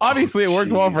this. Obviously, it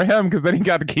worked well for him because then he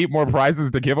got to keep more prizes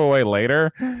to give away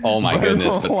later. Oh my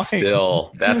goodness! But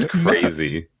still, that's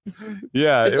crazy.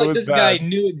 Yeah, it's like this guy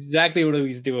knew exactly what he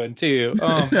was doing too.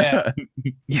 Oh man.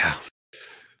 Yeah.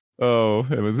 Oh,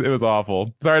 it was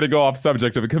awful. Sorry to go off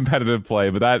subject of a competitive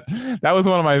play, but that was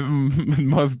one of my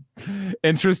most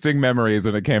interesting memories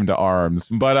when it came to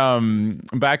ARMS. But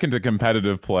back into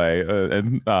competitive play,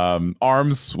 and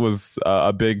ARMS was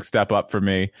a big step up for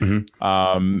me.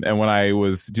 Mm-hmm. And when I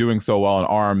was doing so well in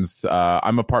ARMS,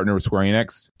 I'm a partner with Square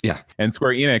Enix. Yeah, and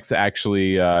Square Enix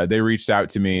actually they reached out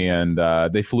to me and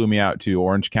they flew me out to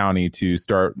Orange County to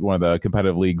start one of the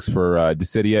competitive leagues for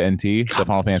Dissidia NT, the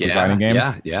Final Fantasy fighting game.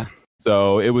 Yeah.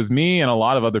 So it was me and a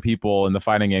lot of other people in the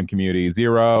fighting game community.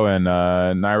 Zero and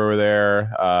Naira were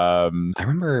there. I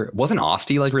remember, wasn't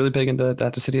Austin like really big into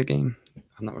that Dissidia game?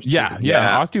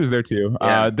 Yeah. Austin was there too.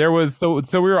 Yeah. There was so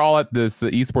we were all at this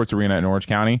Esports arena in Orange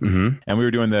County, mm-hmm. and we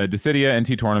were doing the Dissidia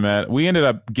NT tournament. We ended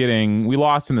up we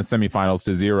lost in the semifinals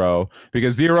to Zero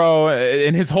because Zero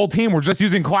and his whole team were just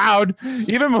using Cloud.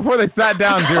 Even before they sat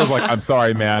down, Zero's like, "I'm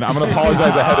sorry, man. I'm gonna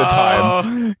apologize ahead of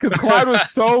time because Cloud was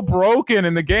so broken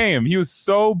in the game. He was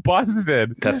so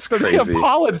busted. That's so crazy. They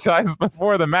apologized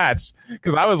before the match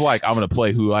because I was like, I'm gonna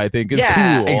play who I think is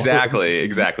cool. Exactly.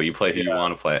 You play who you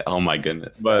want to play. Oh my goodness.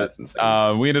 But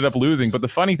we ended up losing. But the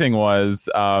funny thing was,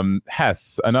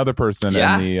 Hess, another person in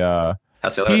the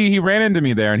he ran into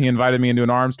me there and he invited me into an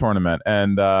ARMS tournament.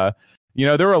 And there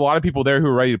were a lot of people there who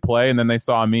were ready to play, and then they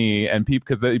saw me and people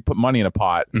because they put money in a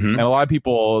pot, mm-hmm. and a lot of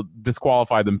people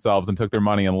disqualified themselves and took their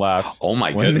money and left. Oh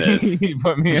my goodness! He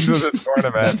put me into the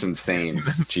tournament. That's insane.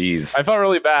 Jeez, I felt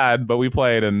really bad, but we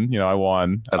played and I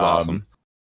won. That's awesome.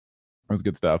 It was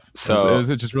good stuff. So it was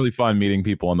just really fun meeting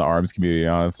people in the ARMS community.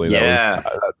 Honestly,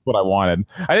 that's what I wanted.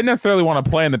 I didn't necessarily want to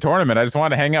play in the tournament. I just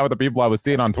wanted to hang out with the people I was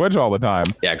seeing on Twitch all the time.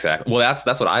 Yeah, exactly. Well,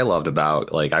 that's what I loved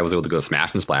about, like, I was able to go to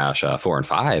Smash and Splash 4 and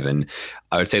 5, and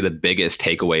I would say the biggest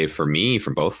takeaway for me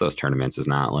from both those tournaments is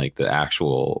not like the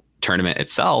actual tournament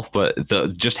itself, but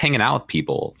just hanging out with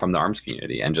people from the ARMS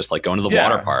community and just like going to the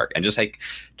water park and just like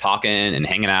talking and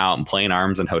hanging out and playing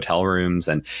ARMS in hotel rooms.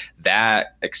 And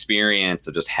that experience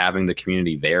of just having the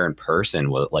community there in person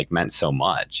was like meant so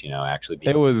much, actually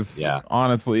it was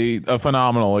honestly a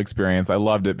phenomenal experience. I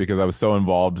loved it because I was so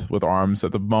involved with ARMS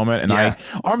at the moment, and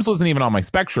ARMS wasn't even on my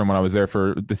spectrum when I was there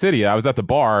for Dissidia. I was at the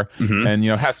bar, mm-hmm. and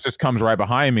Hess just comes right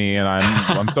behind me, and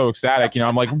I'm so ecstatic.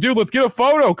 I'm like, dude, let's get a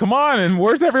photo. Come on. And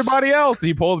where's everybody else?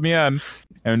 He pulls me in,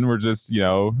 and we're just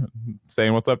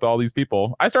saying what's up to all these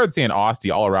people. I started seeing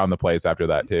Austin all around the place after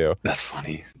that too. That's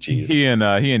funny. Jeez. He and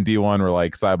D1 were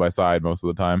like side by side most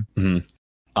of the time.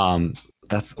 Mm-hmm.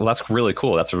 That's really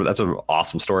cool. That's an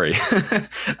awesome story.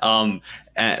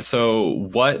 And so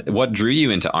what drew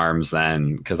you into ARMS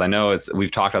then? Because I know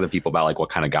we've talked to other people about like what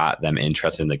kind of got them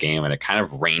interested in the game, and it kind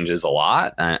of ranges a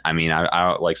lot. I mean,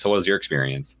 I like. So what was your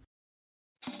experience?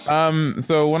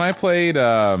 So when I played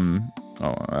ARMS,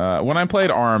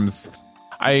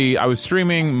 I was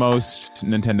streaming most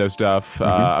Nintendo stuff. Mm-hmm.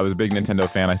 I was a big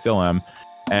Nintendo fan. I still am.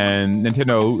 And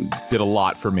Nintendo did a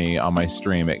lot for me on my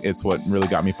stream. It's what really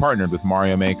got me partnered with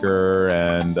Mario Maker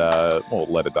and,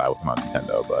 Let It Die was not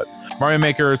Nintendo, but Mario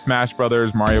Maker, Smash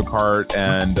Brothers, Mario Kart.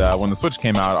 And when the Switch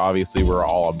came out, obviously we're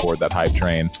all on board that hype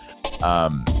train.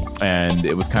 And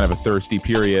it was kind of a thirsty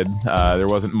period. There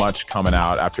wasn't much coming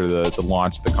out after the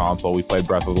launch of the console. We played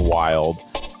Breath of the Wild.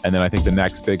 And then I think the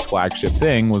next big flagship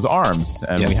thing was ARMS.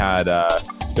 And we had...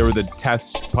 there were the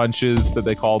test punches that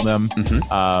they called them.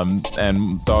 Mm-hmm.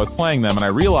 And so I was playing them and I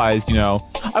realized,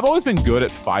 I've always been good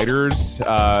at fighters,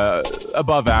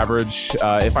 above average.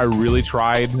 If I really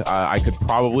tried, I could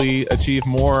probably achieve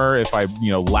more if I,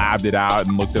 labbed it out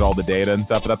and looked at all the data and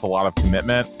stuff, but that's a lot of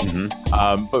commitment.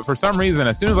 Mm-hmm. But for some reason,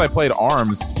 as soon as I played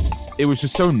ARMS, it was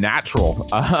just so natural.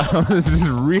 I was just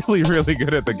really, really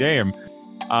good at the game.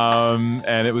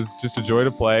 And it was just a joy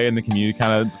to play, and the community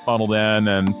kind of funneled in,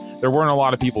 and there weren't a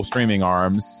lot of people streaming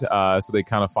ARMS, so they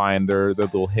kind of find their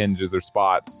little hinges, their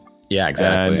spots. Yeah,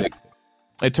 exactly. And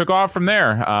it took off from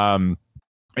there.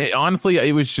 Honestly,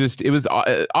 it was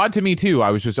odd to me too.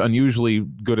 I was just unusually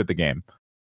good at the game.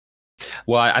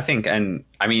 Well, I think, and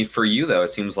I mean, for you though, it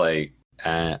seems like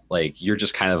you're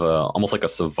just kind of almost like a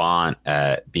savant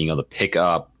at being able to pick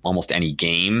up almost any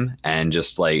game and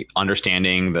just like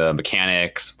understanding the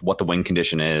mechanics, what the win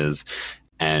condition is,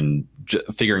 and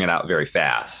figuring it out very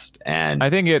fast. And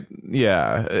I think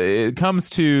it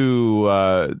comes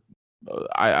to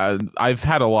I've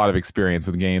had a lot of experience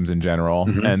with games in general,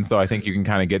 mm-hmm. and so I think you can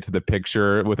kind of get to the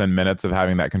picture within minutes of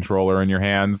having that controller in your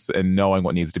hands and knowing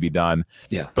what needs to be done.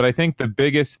 Yeah. But I think the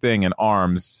biggest thing in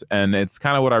ARMS, and it's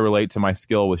kind of what I relate to my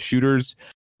skill with shooters,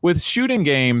 with shooting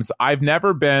games, I've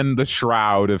never been the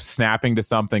Shroud of snapping to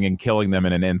something and killing them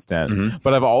in an instant.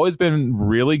 But I've always been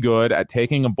really good at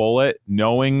taking a bullet,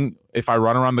 knowing if I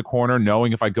run around the corner,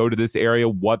 knowing if I go to this area,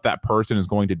 what that person is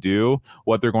going to do,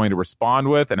 what they're going to respond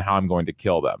with, and how I'm going to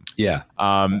kill them. Yeah.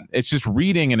 It's just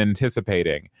reading and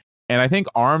anticipating. And I think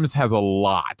ARMS has a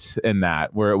lot in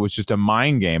that, where it was just a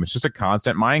mind game. It's just a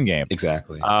constant mind game.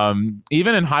 Exactly.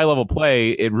 Even in high level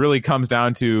play, it really comes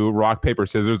down to rock, paper,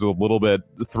 scissors, a little bit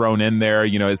thrown in there.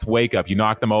 You know, it's wake up. You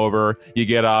knock them over. You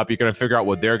get up. You're going to figure out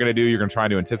what they're going to do. You're going to try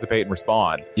to anticipate and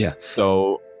respond. Yeah.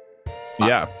 So...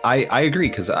 yeah, I agree,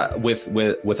 because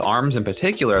with ARMS in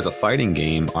particular, as a fighting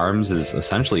game, ARMS is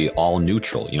essentially all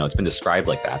neutral. You know, it's been described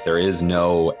like that. There is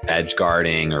no edge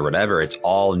guarding or whatever. It's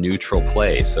all neutral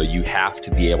play. So you have to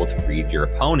be able to read your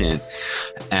opponent.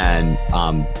 And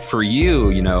for you,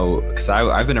 you know, because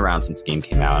I've been around since the game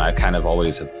came out, and I kind of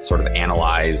always have sort of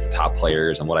analyzed the top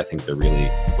players and what I think they're really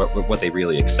what they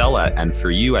really excel at. And for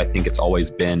you, I think it's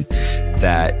always been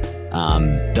that.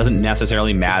 Doesn't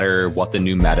necessarily matter what the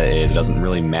new meta is. It doesn't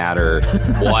really matter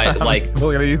what like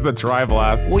still gonna use the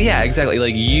tri-blast. Well, yeah, exactly.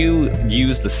 Like you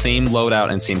use the same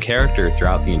loadout and same character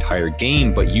throughout the entire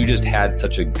game, but you just had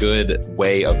such a good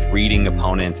way of reading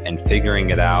opponents and figuring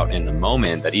it out in the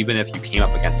moment that even if you came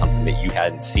up against something that you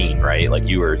hadn't seen, right? Like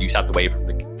you stepped away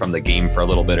from the game for a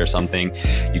little bit or something,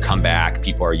 you come back,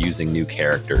 people are using new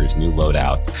characters, new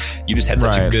loadouts. You just had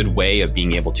such a good way of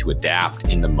being able to adapt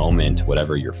in the moment to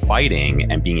whatever you're fighting,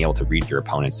 and being able to read your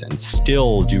opponents and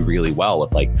still do really well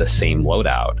with like the same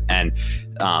loadout. And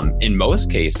in most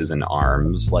cases in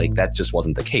ARMS, like that just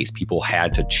wasn't the case. People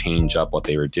had to change up what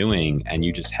they were doing, and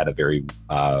you just had a very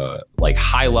like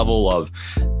high level of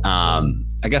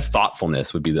I guess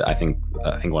thoughtfulness would be I think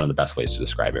one of the best ways to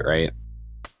describe it, right?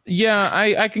 Yeah,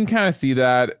 I can kind of see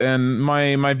that, and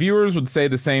my viewers would say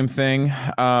the same thing.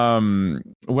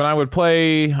 When I would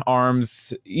play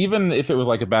ARMS, even if it was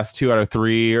like a best 2 out of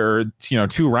 3 or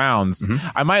 2 rounds,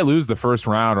 I might lose the first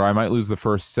round or I might lose the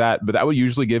first set, but that would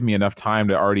usually give me enough time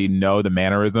to already know the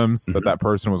mannerisms that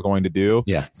person was going to do.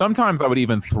 Yeah. Sometimes I would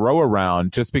even throw a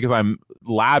round just because I'm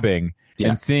labbing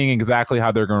and seeing exactly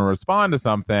how they're going to respond to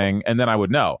something, and then I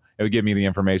would know. It would give me the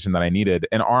information that I needed.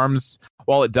 And ARMS,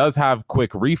 while it does have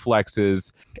quick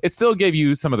reflexes, it still gave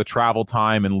you some of the travel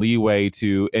time and leeway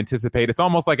to anticipate. It's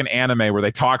almost like an anime where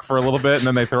they talk for a little bit and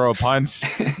then they throw a punch,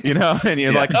 and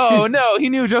you're like, oh no, he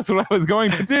knew just what I was going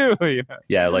to do.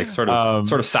 Yeah, like sort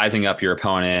of sizing up your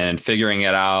opponent and figuring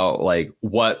it out, like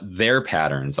what their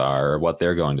patterns are or what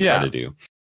they're going to try to do.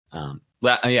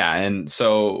 And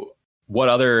so what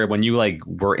other, when you like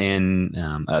were in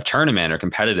a tournament or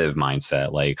competitive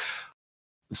mindset, like,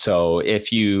 so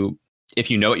if you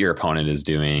know what your opponent is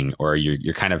doing, or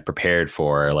you're kind of prepared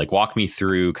for, like, walk me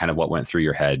through kind of what went through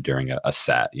your head during a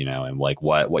set, and like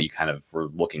what you kind of were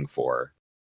looking for.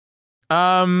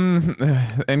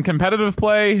 In competitive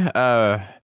play,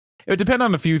 it would depend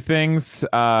on a few things.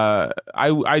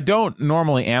 I don't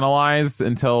normally analyze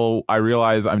until I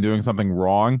realize I'm doing something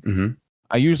wrong.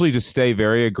 I usually just stay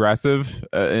very aggressive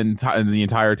in the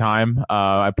entire time.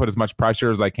 I put as much pressure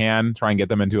as I can, try and get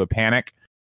them into a panic.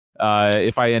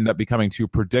 If I end up becoming too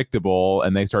predictable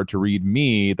and they start to read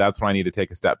me, that's when I need to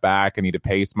take a step back. I need to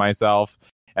pace myself.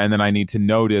 And then I need to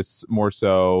notice more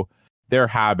so their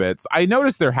habits. I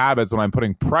notice their habits when I'm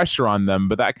putting pressure on them,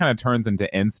 but that kind of turns into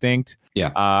instinct.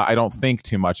 Yeah. I don't think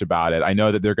too much about it. I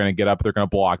know that they're going to get up, they're going to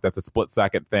block. That's a split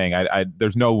second thing.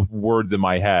 There's no words in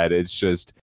my head. It's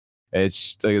just,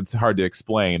 it's hard to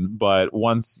explain. But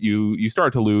once you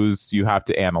start to lose, you have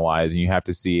to analyze and you have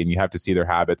to see their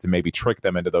habits and maybe trick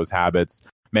them into those habits,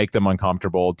 make them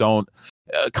uncomfortable.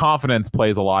 Confidence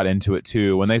plays a lot into it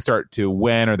too. When they start to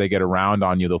win or they get around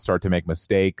on you, they'll start to make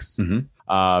mistakes.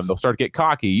 They'll start to get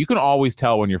cocky. You can always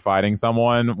tell when you're fighting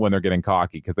someone when they're getting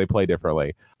cocky because they play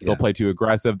differently. They'll play too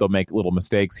aggressive. They'll make little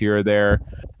mistakes here or there.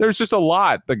 There's just a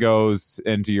lot that goes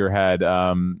into your head.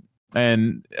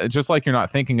 And just like you're not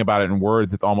thinking about it in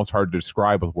words, it's almost hard to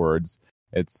describe with words.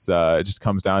 It just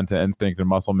comes down to instinct and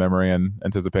muscle memory and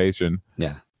anticipation.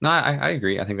 Yeah, no, I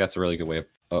agree. I think that's a really good way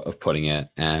of putting it.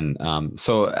 And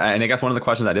I guess one of the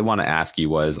questions I did want to ask you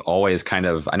was always kind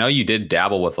of, I know you did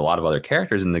dabble with a lot of other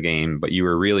characters in the game, but you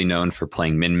were really known for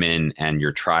playing Min and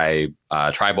your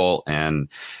tribal and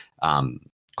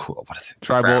cool. What is it?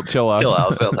 Tribal chill out. I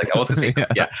was gonna say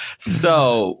yeah.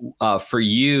 So for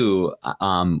you,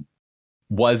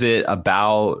 was it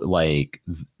about like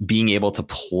being able to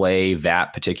play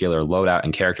that particular loadout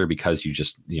and character because you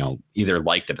just, either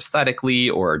liked it aesthetically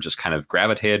or just kind of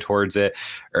gravitated towards it,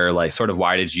 or like sort of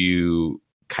why did you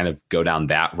kind of go down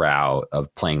that route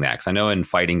of playing that? Because I know in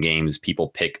fighting games, people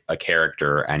pick a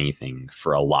character or anything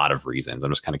for a lot of reasons.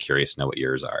 I'm just kind of curious to know what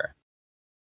yours are.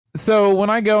 So when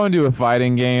I go into a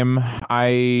fighting game,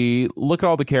 I look at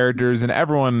all the characters, and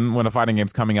everyone, when a fighting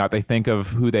game's coming out, they think of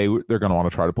who they're going to want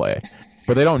to try to play.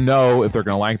 But they don't know if they're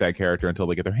going to like that character until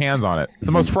they get their hands on it. It's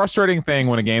the most frustrating thing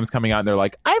when a game's coming out and they're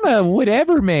like, I'm a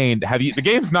whatever main. The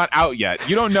game's not out yet.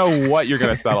 You don't know what you're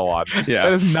going to settle on. Yeah.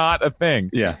 That is not a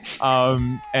thing. Yeah.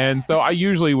 And so I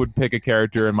usually would pick a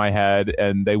character in my head,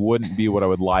 and they wouldn't be what I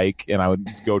would like, and I would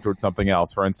go towards something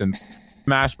else. For instance,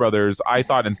 Smash Brothers, I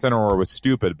thought Incineroar was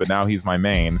stupid, but now he's my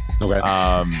main. Okay.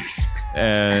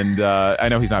 And I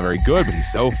know he's not very good, but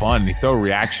he's so fun. He's so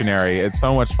reactionary. It's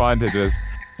so much fun to just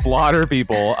slaughter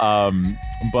people.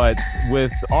 But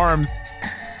with ARMS,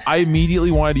 I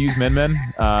immediately wanted to use Min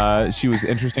Min. She was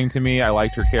interesting to me. I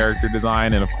liked her character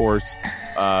design, and of course,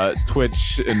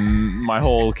 Twitch and my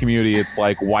whole community, it's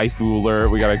like waifu alert.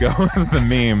 We gotta go with the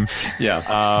meme.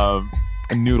 Yeah.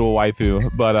 Noodle waifu.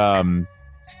 But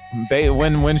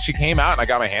when she came out and I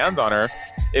got my hands on her,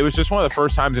 it was just one of the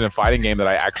first times in a fighting game that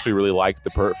I actually really liked the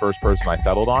first person I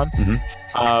settled on.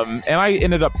 And I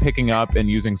ended up picking up and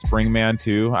using Springman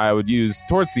too. I would use,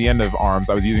 towards the end of ARMS,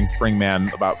 I was using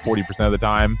Springman about 40% of the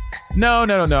time. No.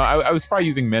 I was probably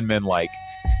using Min Min like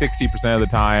 60% of the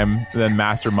time, then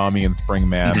Master Mummy and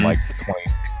Springman like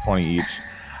 20 each.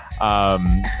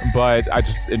 But I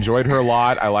just enjoyed her a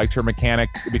lot. I liked her mechanic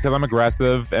because I'm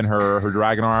aggressive, and her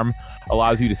Dragon Arm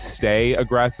allows you to stay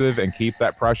aggressive and keep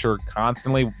that pressure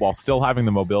constantly while still having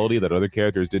the mobility that other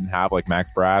characters didn't have, like Max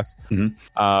Brass.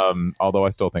 Although I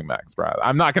still think Max Brass.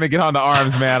 I'm not going to get on to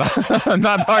ARMS, man. I'm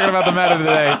not talking about the meta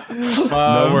today.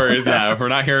 No worries. Yeah, we're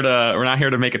not here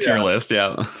to make a tier list.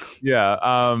 Yeah.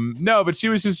 Yeah. No, but she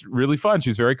was just really fun.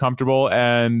 She was very comfortable,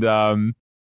 and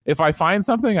if I find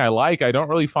something I like, I don't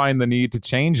really find the need to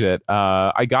change it.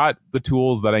 I got the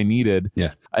tools that I needed.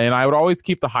 Yeah. And I would always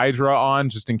keep the Hydra on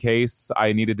just in case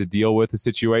I needed to deal with the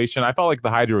situation. I felt like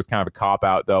the Hydra was kind of a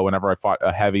cop-out, though, whenever I fought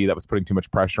a heavy that was putting too much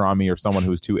pressure on me, or someone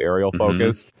who was too aerial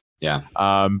focused. Yeah.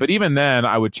 But even then,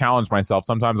 I would challenge myself.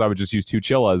 Sometimes I would just use 2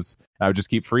 Chillas. I would just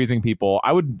keep freezing people.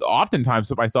 I would oftentimes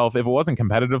put myself, if it wasn't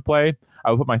competitive play,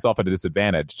 I would put myself at a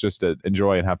disadvantage just to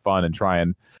enjoy and have fun and try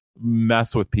and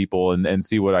mess with people and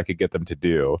see what I could get them to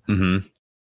do.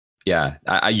 Yeah.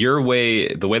 The way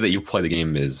that you play the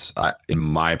game is, in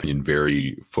my opinion,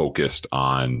 very focused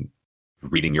on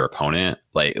reading your opponent.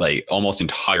 Like almost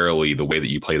entirely the way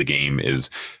that you play the game is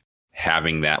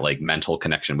having that like mental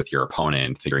connection with your opponent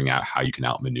and figuring out how you can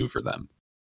outmaneuver them.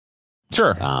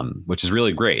 Sure. Which is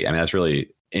really great. I mean, that's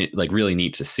really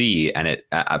neat to see. And it,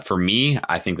 for me,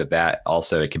 I think that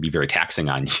also, it can be very taxing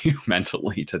on you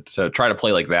mentally to try to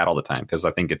play like that all the time. Cause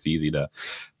I think it's easy to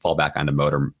fall back onto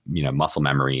motor, muscle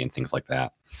memory and things like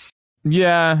that.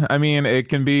 Yeah. I mean, it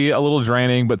can be a little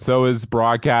draining, but so is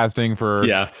broadcasting for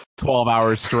 12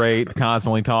 hours straight,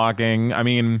 constantly talking. I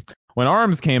mean, when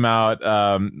ARMS came out,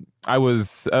 I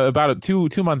was about 2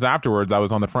 months afterwards, I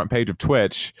was on the front page of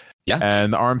Twitch. Yeah.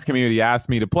 And the ARMS community asked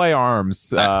me to play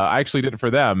ARMS. I actually did it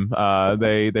for them.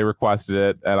 They requested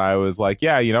it, and I was like,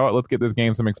 yeah, you know what? Let's get this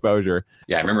game some exposure.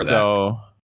 Yeah, I remember that. So,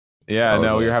 yeah,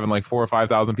 we were having like 4,000 or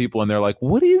 5,000 people, and they're like,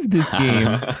 what is this game?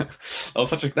 that was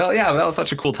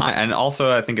such a cool time. And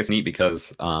also, I think it's neat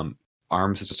because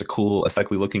ARMS is just a cool,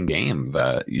 aesthetically looking game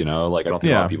that, like, I don't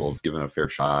think a lot of people have given it a fair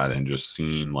shot and just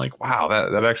seen like, wow,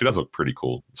 that actually does look pretty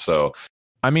cool. So,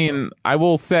 I mean, I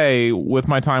will say with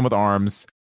my time with ARMS,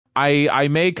 I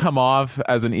may come off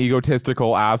as an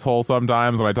egotistical asshole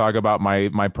sometimes when I talk about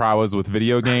my prowess with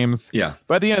video games. Yeah.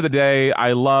 But at the end of the day,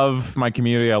 I love my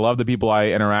community. I love the people I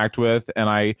interact with. And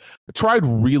I tried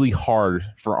really hard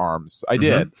for ARMS. I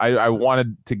did. I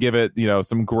wanted to give it,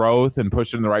 some growth and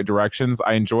push it in the right directions.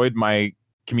 I enjoyed my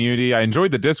community. I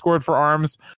enjoyed the Discord for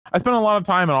ARMS. I spent a lot of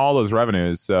time on all those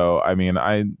revenues. So, I mean,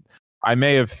 I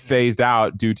may have phased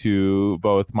out due to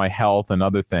both my health and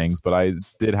other things, but I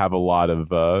did have a lot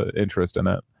of interest in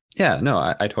it. Yeah, no,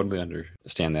 I totally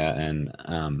understand that. And,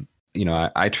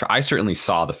 I certainly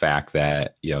saw the fact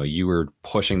that, you were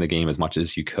pushing the game as much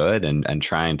as you could and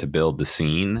trying to build the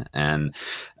scene, and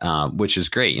which is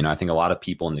great. I think a lot of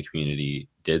people in the community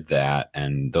did that.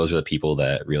 And those are the people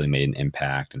that really made an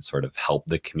impact and sort of helped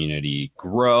the community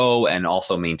grow and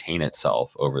also maintain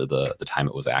itself over the time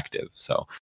it was active. So,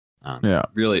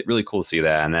 really, really cool to see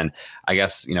that. And then I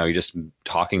guess, you're just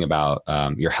talking about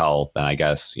your health. And I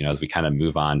guess, as we kind of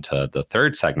move on to the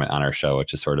third segment on our show,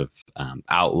 which is sort of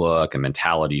outlook and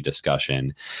mentality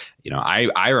discussion.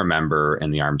 I remember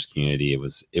in the ARMS community, it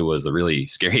was a really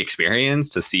scary experience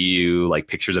to see you, like,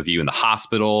 pictures of you in the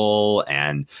hospital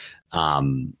and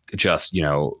just,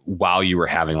 while you were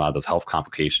having a lot of those health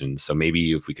complications. So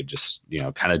maybe if we could just,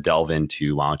 kind of delve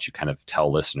into, why don't you kind of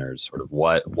tell listeners sort of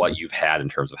what you've had in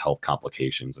terms of health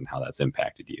complications and how that's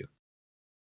impacted you?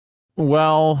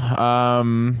 Well,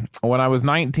 when I was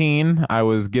 19, I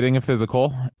was getting a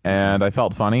physical and I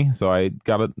felt funny. So I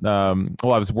got it. I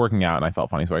was working out and I felt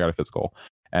funny. So I got a physical,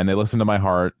 and they listened to my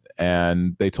heart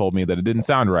and they told me that it didn't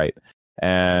sound right.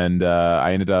 And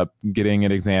I ended up getting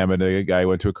it examined. I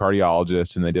went to a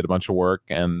cardiologist and they did a bunch of work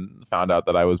and found out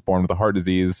that I was born with a heart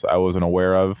disease I wasn't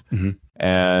aware of. Mm-hmm.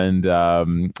 And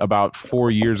about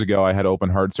 4 years ago, I had open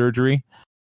heart surgery.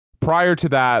 Prior to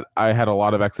that, I had a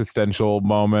lot of existential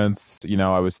moments.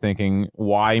 I was thinking,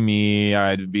 why me?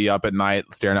 I'd be up at night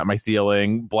staring at my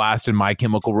ceiling, blasting My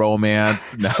Chemical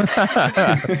Romance. Just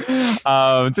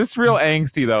real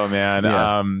angsty though, man.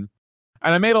 Yeah.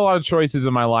 And I made a lot of choices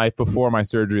in my life before my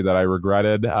surgery that I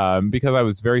regretted because I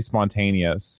was very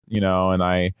spontaneous, and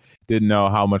I didn't know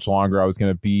how much longer I was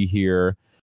going to be here.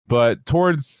 But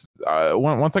towards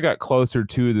once I got closer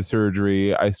to the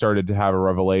surgery, I started to have a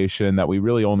revelation that we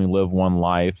really only live one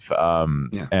life.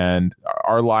 And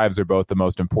our lives are both the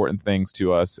most important things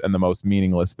to us and the most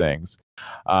meaningless things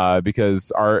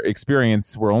because our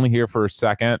experience, we're only here for a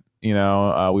second. We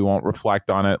won't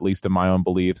reflect on it, at least in my own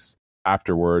beliefs,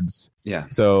 afterwards. Yeah.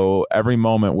 So every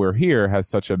moment we're here has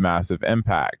such a massive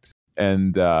impact.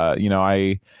 And,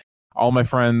 all my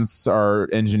friends are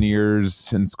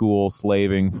engineers in school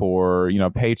slaving for,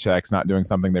 paychecks, not doing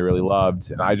something they really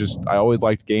loved. And I always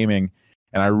liked gaming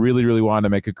and I really, really wanted to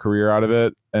make a career out of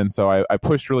it. And so I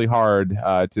pushed really hard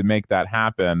to make that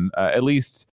happen, at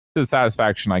least to the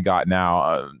satisfaction I got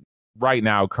now. Right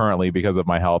now, currently, because of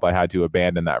my health, I had to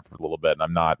abandon that for a little bit. And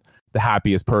I'm not the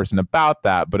happiest person about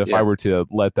that. But if I were to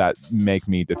let that make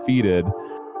me defeated,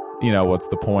 what's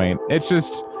the point? It's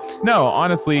just, no,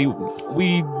 honestly,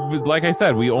 like I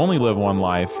said, we only live one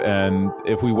life. And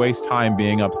if we waste time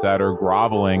being upset or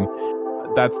groveling,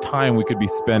 that's time we could be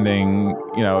spending,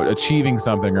 achieving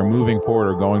something or moving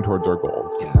forward or going towards our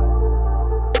goals. Yeah.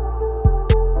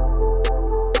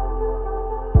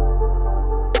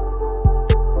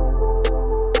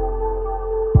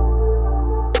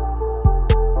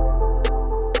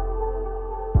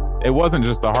 It wasn't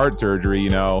just the heart surgery, a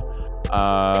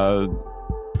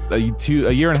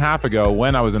year and a half ago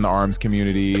when I was in the arms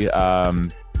community,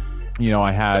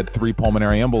 I had 3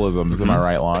 pulmonary embolisms in my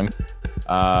right lung.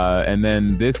 And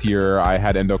then this year I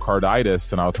had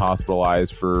endocarditis and I was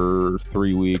hospitalized for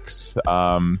 3 weeks.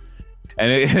 And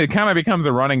it kind of becomes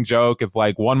a running joke. It's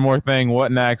like, one more thing.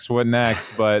 What next?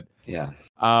 But yeah.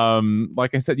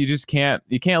 Like I said, you can't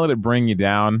let it bring you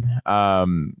down.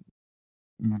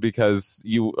 Because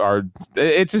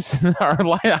it's just our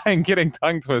life. I'm getting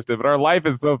tongue twisted, but our life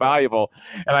is so valuable,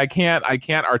 and I can't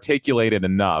articulate it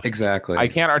enough. Exactly. I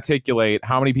can't articulate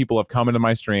how many people have come into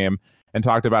my stream and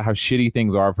talked about how shitty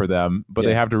things are for them, but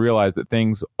they have to realize that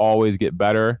things always get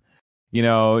better.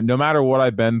 No matter what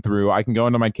I've been through, I can go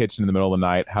into my kitchen in the middle of the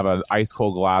night, have an ice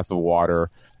cold glass of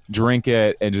water, drink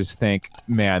it, and just think,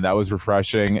 man, that was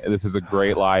refreshing. This is a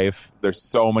great life. There's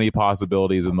so many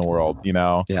possibilities in the world,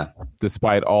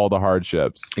 despite all the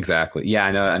hardships. Exactly. Yeah,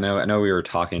 I know we were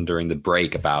talking during the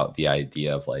break about the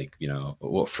idea of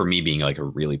for me being like a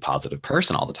really positive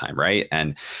person all the time, right?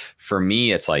 And for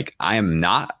me, it's like I am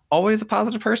not always a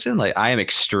positive person. Like I am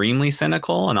extremely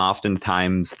cynical and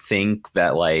oftentimes think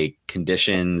that like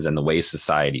conditions and the way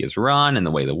society is run and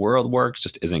the way the world works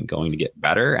just isn't going to get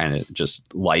better. And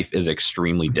life is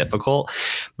extremely difficult.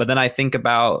 But then I think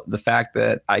about the fact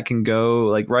that I can go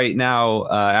like right now,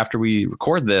 after we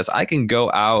record this, I can go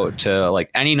out to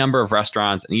like any number of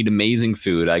restaurants and eat amazing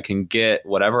food. I can get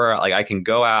whatever, like I can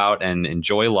go out and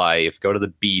enjoy life, go to the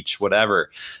beach, whatever.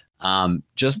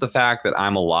 Just the fact that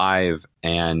I'm alive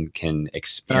and can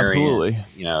experience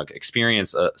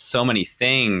so many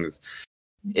things.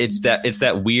 It's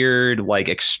that weird like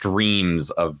extremes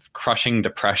of crushing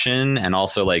depression and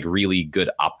also like really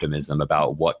good optimism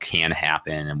about what can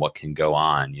happen and what can go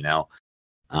on,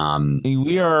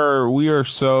 We are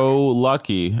so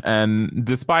lucky, and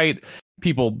despite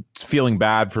people feeling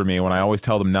bad for me when I always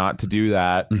tell them not to do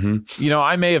that. Mm-hmm.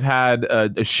 I may have had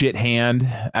a shit hand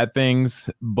at things,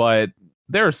 but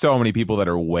there are so many people that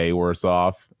are way worse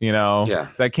off,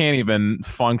 that can't even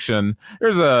function.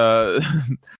 There's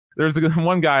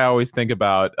one guy I always think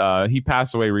about. He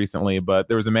passed away recently, but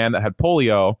there was a man that had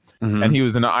polio, mm-hmm. and he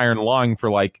was in an iron lung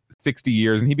for like 60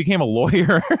 years, and he became a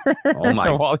lawyer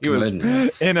while he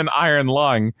was in an iron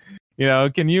lung.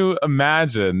 Can you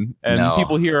imagine? And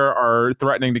people here are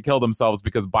threatening to kill themselves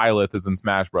because Byleth is in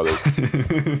Smash Brothers.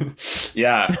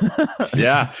 Yeah.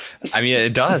 I mean,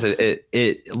 it does.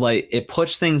 It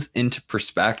puts things into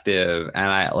perspective.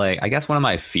 And I guess one of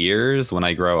my fears when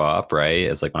I grow up, right,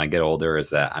 is like when I get older, is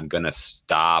that I'm gonna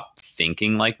stop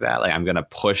thinking like that. Like I'm gonna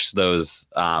push those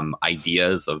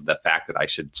ideas of the fact that I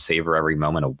should savor every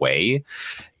moment away.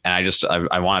 And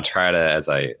I want to try to, as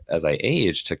I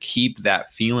age, to keep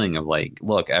that feeling of like,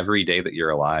 look, every day that you're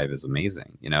alive is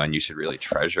amazing, and you should really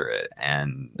treasure it.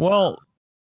 And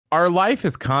our life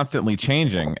is constantly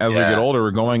changing as we get older.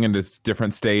 We're going into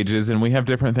different stages, and we have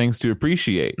different things to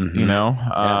appreciate.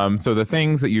 So the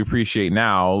things that you appreciate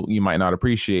now, you might not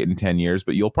appreciate in 10 years,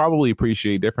 but you'll probably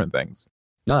appreciate different things.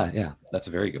 Yeah, that's a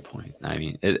very good point. I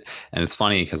mean, it's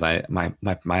funny because my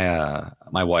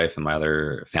wife and my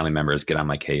other family members get on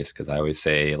my case because I always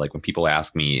say, like, when people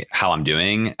ask me how I'm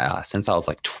doing, since I was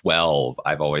like 12,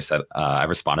 I've always said I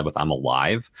responded with "I'm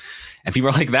alive," and people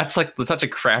are like, "That's like such a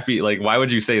crappy, like, why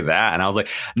would you say that?" And I was like,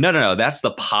 no, that's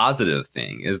the positive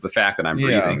thing, is the fact that I'm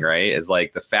breathing, right? Is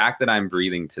like the fact that I'm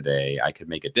breathing today, I could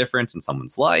make a difference in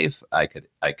someone's life. I could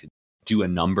do a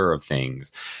number of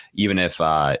things, even if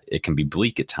it can be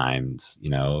bleak at times.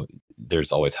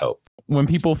 There's always hope. When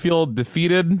people feel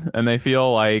defeated and they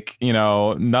feel like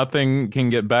nothing can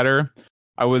get better,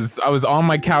 I was on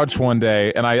my couch one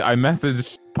day and I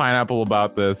messaged Pineapple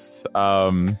about this,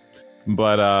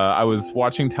 but I was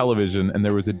watching television and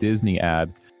there was a Disney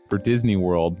ad for Disney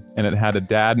World, and it had a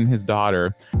dad and his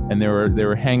daughter, and they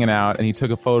were hanging out, and he took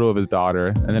a photo of his daughter,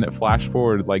 and then it flashed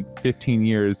forward like 15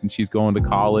 years, and she's going to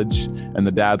college, and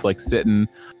the dad's like sitting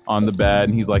on the bed,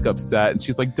 and he's like upset, and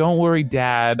she's like, "Don't worry,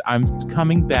 Dad, I'm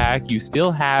coming back. You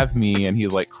still have me." And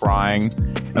he's like crying,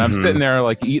 and I'm sitting there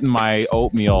like eating my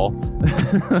oatmeal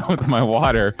with my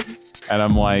water, and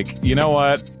I'm like, you know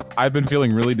what? I've been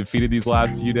feeling really defeated these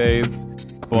last few days,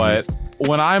 but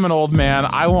when I'm an old man,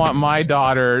 I want my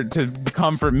daughter to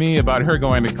comfort me about her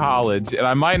going to college. And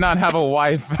I might not have a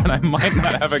wife and I might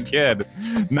not have a kid.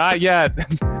 Not yet.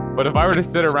 But if I were to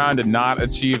sit around and not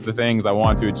achieve the things I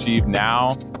want to achieve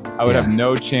now, I would have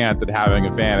no chance at having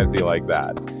a fantasy like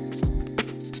that.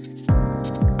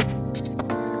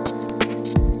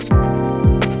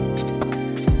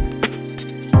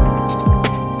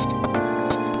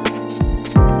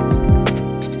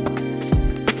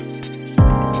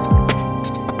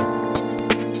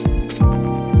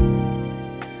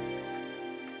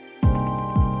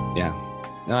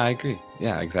 No, I agree.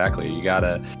 Yeah, exactly. You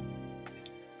gotta.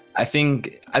 I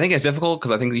think it's difficult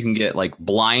because I think you can get like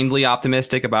blindly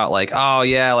optimistic about like, oh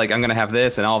yeah, like I'm gonna have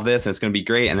this and all of this and it's gonna be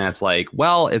great, and then it's like,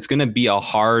 well, it's gonna be a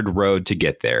hard road to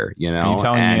get there. Are you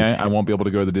telling me I won't be able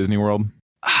to go to the Disney World?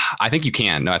 I think you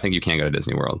can. No, I think you can go to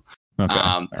Disney World. Okay.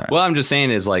 Right. What I'm just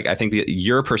saying is like, I think that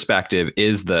your perspective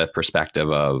is the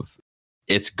perspective of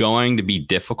it's going to be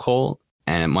difficult.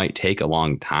 And it might take a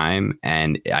long time,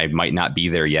 and I might not be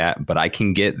there yet, but I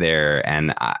can get there,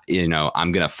 and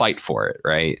I'm gonna fight for it,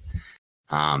 right?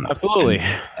 Absolutely.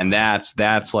 And that's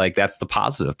the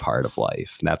positive part of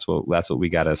life. That's what we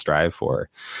got to strive for.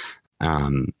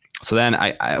 So then,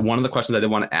 I one of the questions I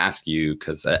did want to ask you,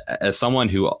 because as someone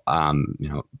who,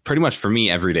 pretty much for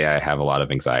me, every day I have a lot of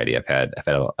anxiety. I've had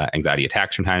anxiety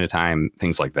attacks from time to time,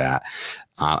 things like that.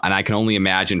 And I can only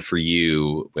imagine for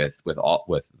you with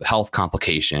health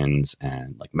complications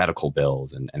and like medical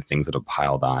bills and things that have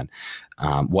piled on.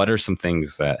 What are some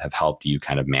things that have helped you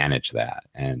kind of manage that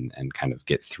and kind of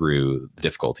get through the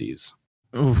difficulties?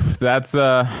 Oof, that's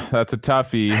a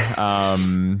toughie.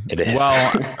 It is.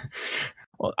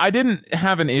 Well, I didn't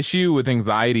have an issue with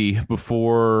anxiety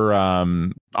before.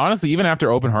 Honestly, even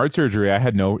after open heart surgery, I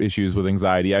had no issues with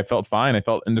anxiety. I felt fine. I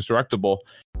felt indestructible.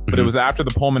 But it was after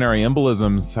the pulmonary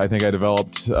embolisms, I think I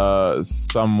developed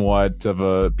somewhat of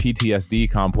a PTSD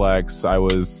complex. I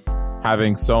was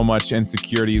having so much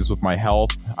insecurities with my health.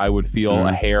 I would feel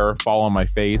a hair fall on my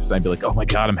face. I'd be like, oh my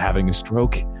God, I'm having a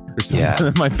stroke or something.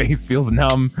 Yeah. My face feels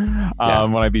numb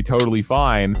when I'd be totally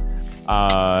fine.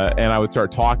 And I would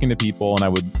start talking to people, and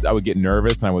I would get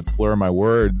nervous, and I would slur my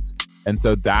words. And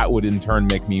so that would in turn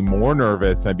make me more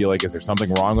nervous. And I'd be like, is there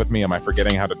something wrong with me? Am I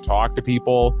forgetting how to talk to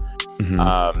people?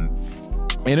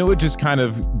 And it would just kind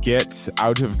of get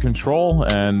out of control.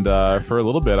 And for a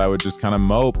little bit, I would just kind of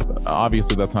mope.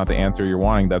 Obviously, that's not the answer you're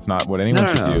wanting. That's not what anyone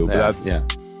should do. But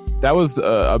that was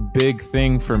a big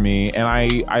thing for me. And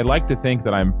I like to think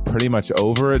that I'm pretty much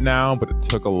over it now, but it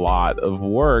took a lot of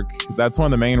work. That's one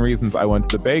of the main reasons I went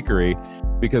to the bakery,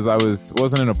 because I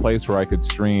wasn't in a place where I could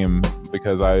stream,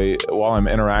 because while I'm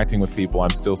interacting with people, I'm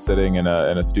still sitting in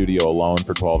a studio alone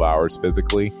for 12 hours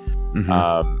physically.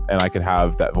 And I could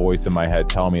have that voice in my head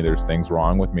tell me there's things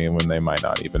wrong with me when they might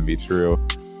not even be true.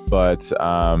 But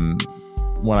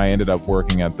when I ended up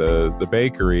working at the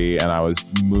bakery and I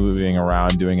was moving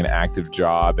around doing an active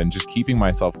job and just keeping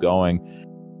myself going,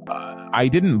 I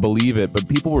didn't believe it, but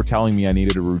people were telling me I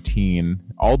needed a routine.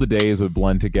 All the days would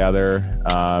blend together,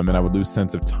 and I would lose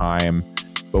sense of time.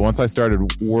 But once I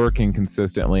started working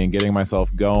consistently and getting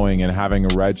myself going and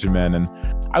having a regimen, and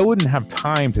I wouldn't have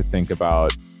time to think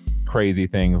about crazy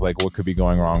things like what could be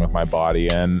going wrong with my body.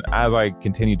 And as I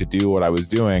continued to do what I was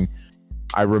doing,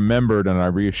 I remembered and I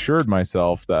reassured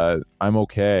myself that I'm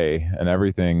okay and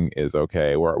everything is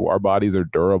okay. Our bodies are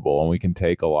durable and we can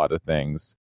take a lot of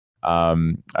things.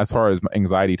 As far as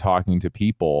anxiety talking to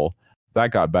people,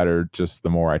 that got better just the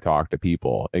more I talk to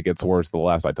people. It gets worse the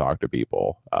less I talk to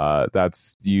people.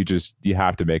 You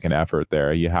have to make an effort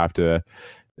there. You have to,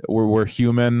 we're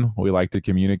human. We like to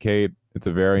communicate. It's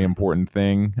a very important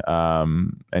thing.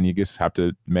 And you just have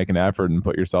to make an effort and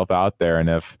put yourself out there. And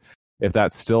if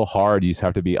that's still hard, you just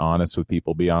have to be honest with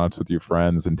people, be honest with your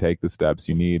friends, and take the steps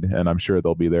you need. And I'm sure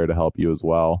they'll be there to help you as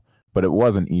well. But it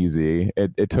wasn't easy.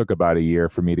 It took about a year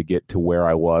for me to get to where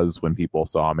I was when people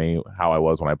saw me, how I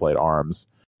was when I played arms,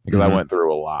 because I went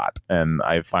through a lot, and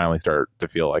I finally start to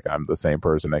feel like I'm the same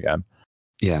person again.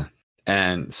 Yeah.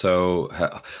 And so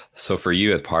for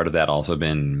you, has part of that also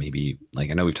been maybe,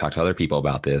 like, I know we've talked to other people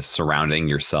about this, surrounding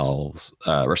yourself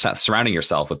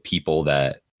with people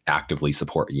that actively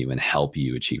support you and help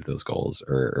you achieve those goals,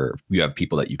 or you have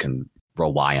people that you can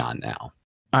rely on now?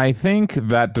 I think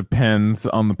that depends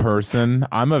on the person.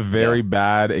 I'm a very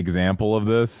bad example of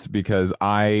this because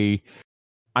I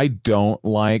don't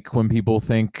like when people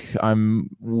think I'm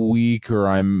weak or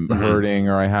I'm hurting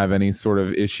or I have any sort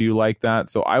of issue like that.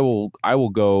 So I will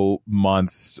go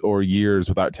months or years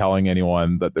without telling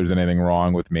anyone that there's anything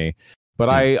wrong with me. But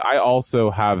I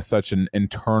also have such an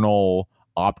internal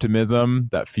optimism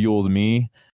that fuels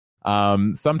me.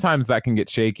 Sometimes that can get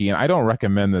shaky, and I don't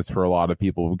recommend this for a lot of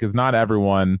people because not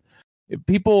everyone,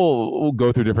 people will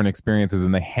go through different experiences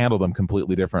and they handle them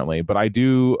completely differently. But I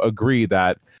do agree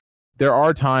that there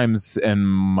are times in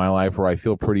my life where I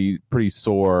feel pretty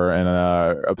sore and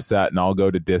upset, and I'll go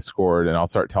to Discord and I'll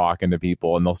start talking to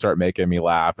people and they'll start making me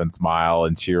laugh and smile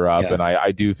and cheer up. And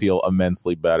I do feel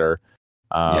immensely better.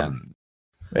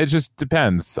 It just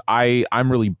depends.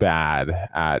 I'm really bad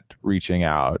at reaching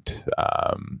out,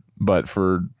 but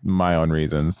for my own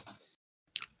reasons.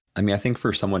 I mean, I think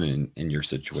for someone in your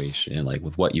situation, like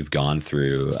with what you've gone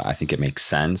through, I think it makes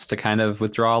sense to kind of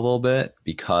withdraw a little bit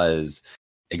because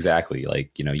exactly,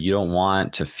 like, you know, you don't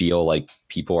want to feel like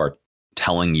people are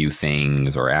telling you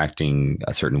things or acting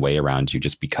a certain way around you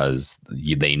just because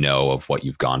they know of what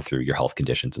you've gone through, your health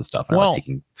conditions and stuff. And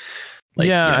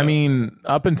I mean,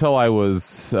 up until I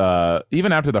was,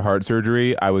 even after the heart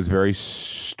surgery, I was very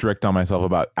strict on myself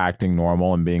about acting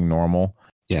normal and being normal.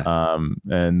 Yeah.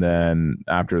 And then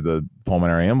after the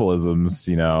pulmonary embolisms,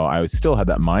 you know, I still had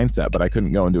that mindset, but I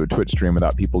couldn't go into a Twitch stream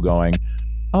without people going,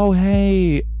 "Oh,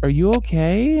 hey, are you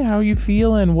okay? How are you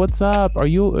feeling? What's up? Are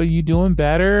you doing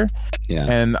better?" Yeah.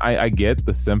 And I get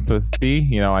the sympathy,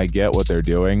 you know, I get what they're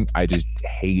doing. I just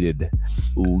hated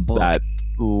that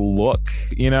look,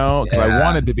 you know, because I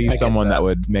wanted to be someone that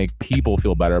would make people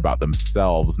feel better about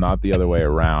themselves, not the other way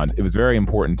around. It was very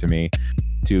important to me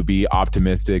to be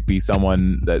optimistic, be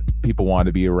someone that people want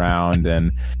to be around.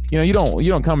 And, you know, you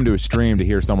don't come to a stream to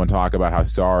hear someone talk about how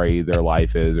sorry their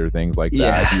life is or things like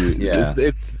that.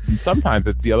 It's sometimes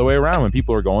it's the other way around when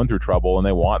people are going through trouble and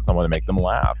they want someone to make them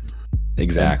laugh.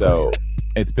 Exactly. And so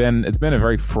it's been a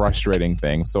very frustrating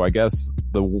thing. So I guess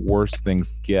the worse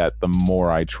things get, the more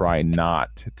I try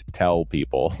not to tell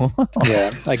people.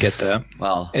 Yeah, I get that.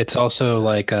 Well, it's also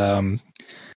like,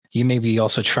 you may be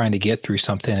also trying to get through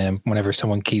something, and whenever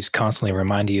someone keeps constantly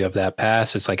reminding you of that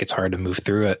past, it's like it's hard to move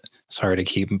through it. It's hard to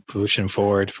keep pushing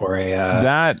forward for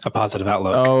a positive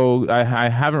outlook. Oh, I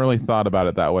haven't really thought about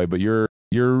it that way, but you're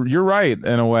right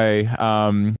in a way.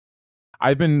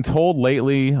 I've been told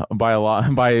lately by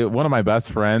one of my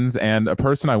best friends and a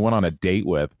person I went on a date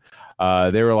with.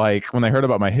 They were like, when they heard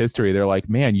about my history, they're like,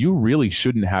 "Man, you really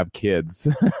shouldn't have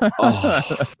kids." Oh.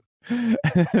 A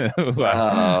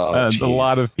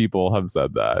lot of people have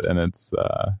said that, and it's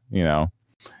you know,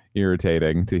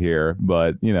 irritating to hear,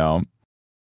 but you know,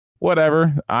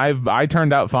 whatever. I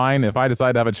turned out fine. If I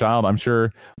decide to have a child, I'm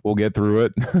sure we'll get through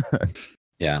it.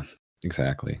 Yeah,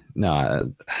 exactly.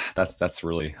 No, that's a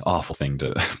really awful thing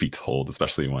to be told,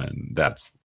 especially when that's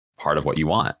part of what you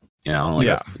want, you know. Like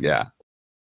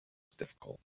it's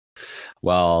difficult.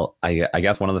 Well, I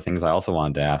guess one of the things I also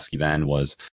wanted to ask you then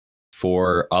was,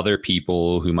 for other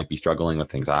people who might be struggling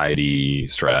with anxiety,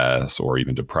 stress, or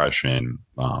even depression,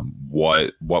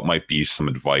 what might be some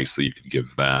advice that you could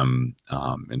give them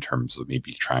in terms of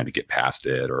maybe trying to get past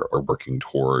it or working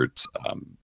towards,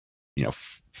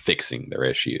 fixing their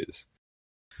issues?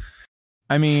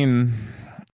 I mean,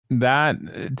 that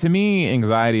to me,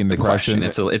 anxiety and depression,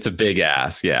 it's a big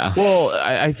ask. Yeah. Well,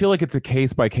 I feel like it's a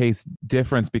case by case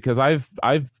difference, because I've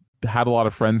had a lot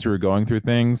of friends who are going through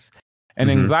things, and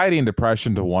anxiety and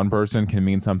depression to one person can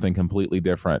mean something completely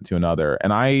different to another.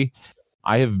 And I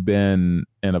have been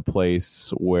in a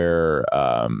place where,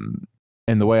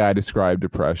 in the way I describe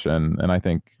depression, and I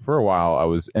think for a while I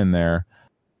was in there,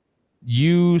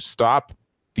 you stop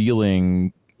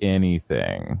feeling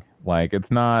anything. Like, it's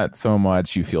not so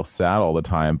much you feel sad all the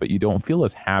time, but you don't feel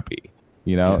as happy.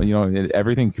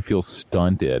 Everything feels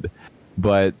stunted.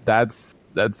 But that's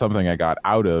something I got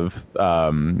out of.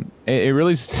 It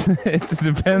really it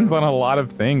depends on a lot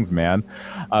of things, man.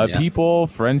 People,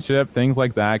 friendship, things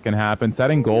like that can happen.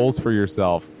 Setting goals for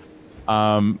yourself.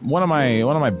 One of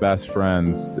my best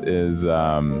friends is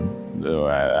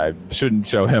I shouldn't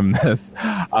show him this.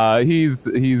 He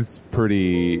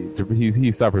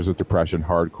suffers with depression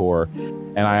hardcore,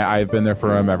 and I've been there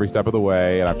for him every step of the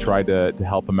way, and I've tried to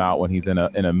help him out when he's in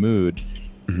a mood.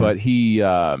 But he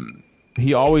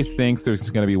always thinks there's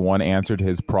going to be one answer to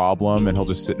his problem, and he'll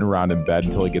just sit around in bed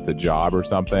until he gets a job or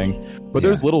something. But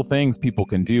there's little things people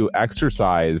can do: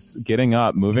 exercise, getting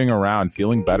up, moving around,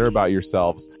 feeling better about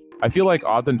yourselves. I feel like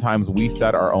oftentimes we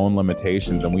set our own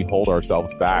limitations and we hold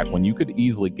ourselves back when you could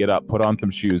easily get up, put on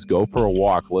some shoes, go for a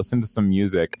walk, listen to some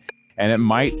music. And it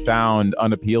might sound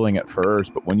unappealing at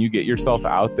first, but when you get yourself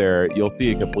out there, you'll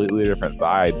see a completely different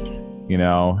side. You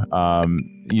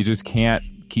just can't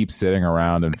keep sitting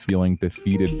around and feeling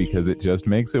defeated, because it just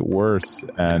makes it worse.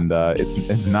 And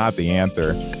it's not the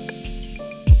answer.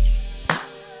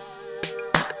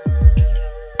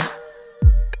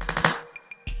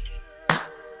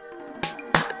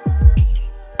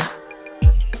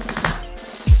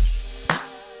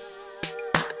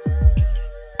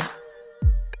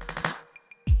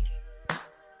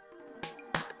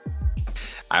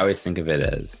 I always think of it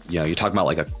as, you're talking about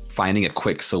like finding a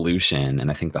quick solution. And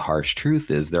I think the harsh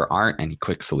truth is there aren't any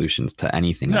quick solutions to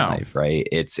anything in life, right?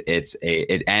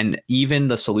 And even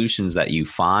the solutions that you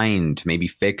find to maybe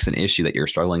fix an issue that you're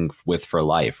struggling with for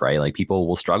life, right? Like, people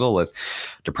will struggle with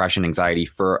depression, anxiety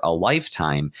for a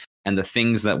lifetime. And the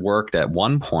things that worked at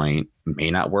one point may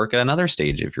not work at another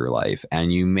stage of your life.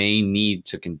 And you may need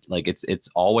to, it's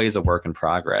always a work in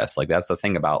progress. Like, that's the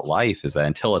thing about life, is that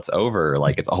until it's over,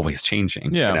 like, it's always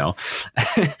changing,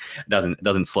 it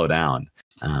doesn't slow down.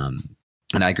 And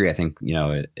I agree. I think,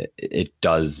 it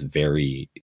does vary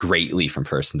greatly from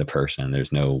person to person.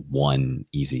 There's no one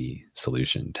easy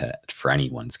solution for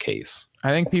anyone's case. I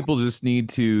think people just need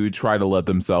to try to let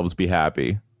themselves be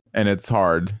happy. And it's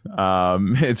hard.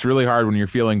 It's really hard when you're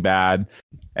feeling bad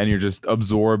and you're just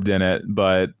absorbed in it.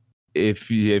 But if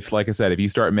like I said, if you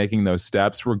start making those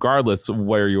steps, regardless of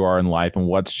where you are in life and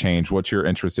what's changed, what your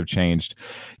interests have changed,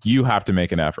 you have to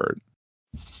make an effort.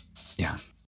 Yeah.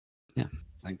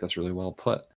 I think that's really well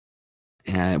put.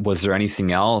 And was there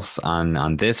anything else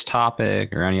on this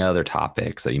topic or any other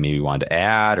topics that you maybe wanted to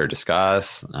add or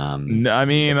discuss? I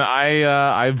mean,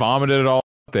 I vomited it all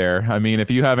there. I mean,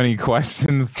 if you have any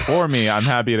questions for me, I'm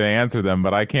happy to answer them,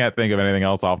 but I can't think of anything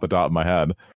else off the top of my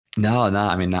head. No.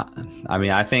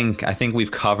 I think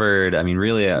we've covered. I mean,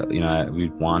 really, we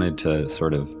wanted to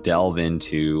sort of delve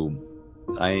into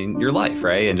your life,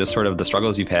 right, and just sort of the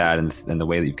struggles you've had and the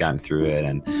way that you've gotten through it.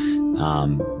 And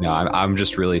I'm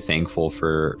just really thankful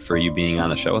for you being on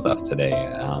the show with us today.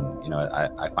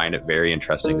 I find it very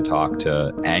interesting to talk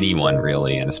to anyone,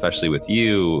 really, and especially with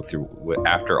you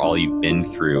after all you've been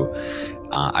through.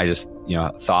 I just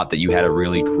thought that you had a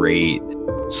really great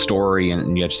story,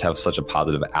 and you just have such a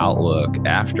positive outlook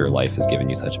after life has given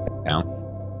you such a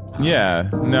Yeah,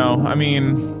 no, I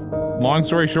mean, long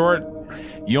story short,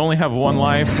 you only have one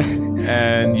life,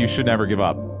 and you should never give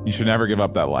up. You should never give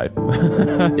up that life.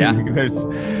 Yeah. There's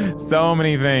so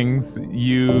many things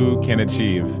you can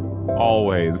achieve.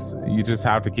 Always. You just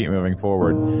have to keep moving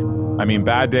forward. I mean,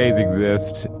 bad days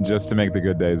exist just to make the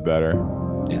good days better.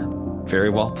 Yeah. Very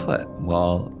well put.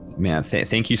 Well, man,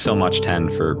 thank you so much,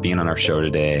 Ten, for being on our show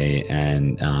today.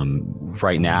 And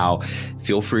right now,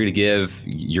 feel free to give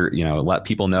let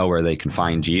people know where they can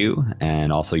find you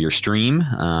and also your stream.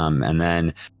 And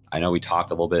then I know we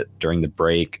talked a little bit during the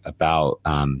break about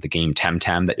the game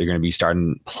TenTan that you're going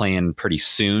to be playing pretty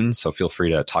soon. So feel free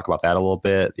to talk about that a little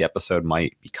bit. The episode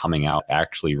might be coming out,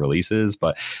 actually releases,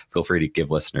 but feel free to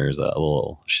give listeners a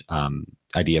little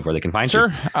idea of where they can find you.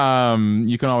 Sure.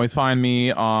 You can always find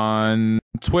me on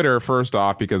Twitter first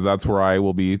off, because that's where I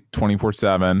will be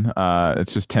 24/7.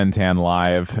 It's just TenTan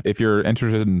Live. If you're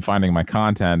interested in finding my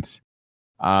content,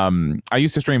 I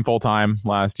used to stream full time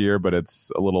last year, but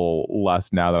it's a little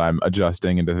less now that I'm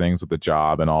adjusting into things with the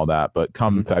job and all that. But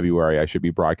come February, I should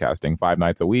be broadcasting 5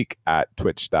 nights a week at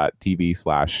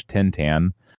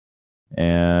twitch.tv/TenTan.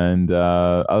 And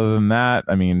other than that,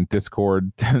 I mean,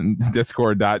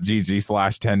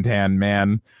 discord.gg/TenTan,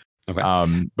 man. Okay.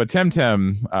 But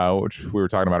Temtem, which we were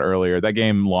talking about earlier, that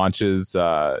game launches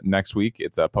next week.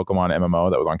 It's a Pokemon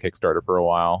MMO that was on Kickstarter for a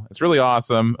while. It's really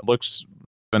awesome. It looks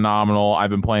phenomenal. I've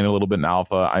been playing a little bit in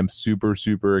alpha. I'm super,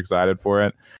 super excited for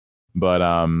it. But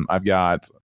I've got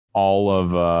all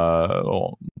of a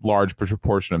large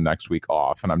proportion of next week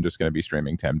off, and I'm just going to be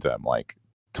streaming Temtem like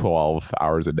 12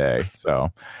 hours a day. So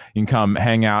you can come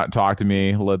hang out, talk to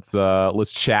me. Let's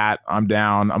chat. I'm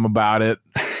down. I'm about it.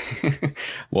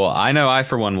 Well, I know I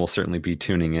for one will certainly be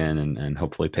tuning in and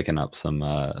hopefully picking up some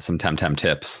Temtem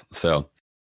tips. So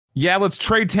yeah, let's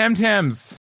trade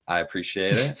Temtems. I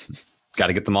appreciate it. Got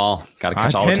to get them all. Got to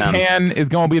catch all the Tems. TenTan is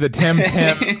going to be the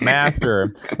Temtem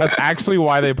master. That's actually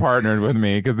why they partnered with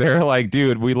me, because they're like,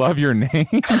 dude, we love your name.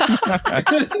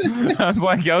 I was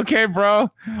like, okay,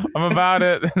 bro, I'm about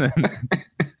it.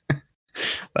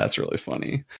 That's really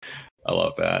funny. I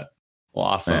love that. Well,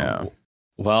 awesome. Yeah.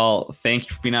 Well, thank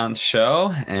you for being on the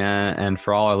show. And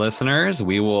for all our listeners,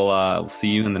 we will see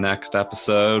you in the next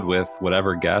episode with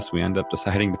whatever guest we end up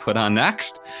deciding to put on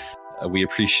next. We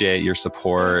appreciate your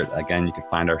support. Again, you can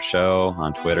find our show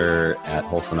on Twitter at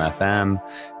Wholesome FM.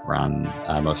 We're on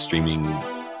most streaming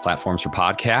platforms for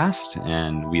podcasts,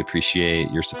 and we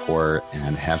appreciate your support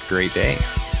and have a great day.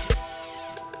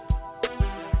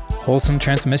 Wholesome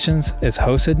Transmissions is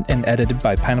hosted and edited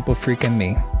by PineappleFreak and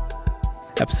me.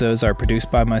 Episodes are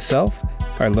produced by myself.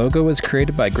 Our logo was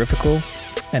created by Griffical,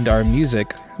 and our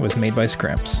music was made by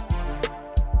Scrimps.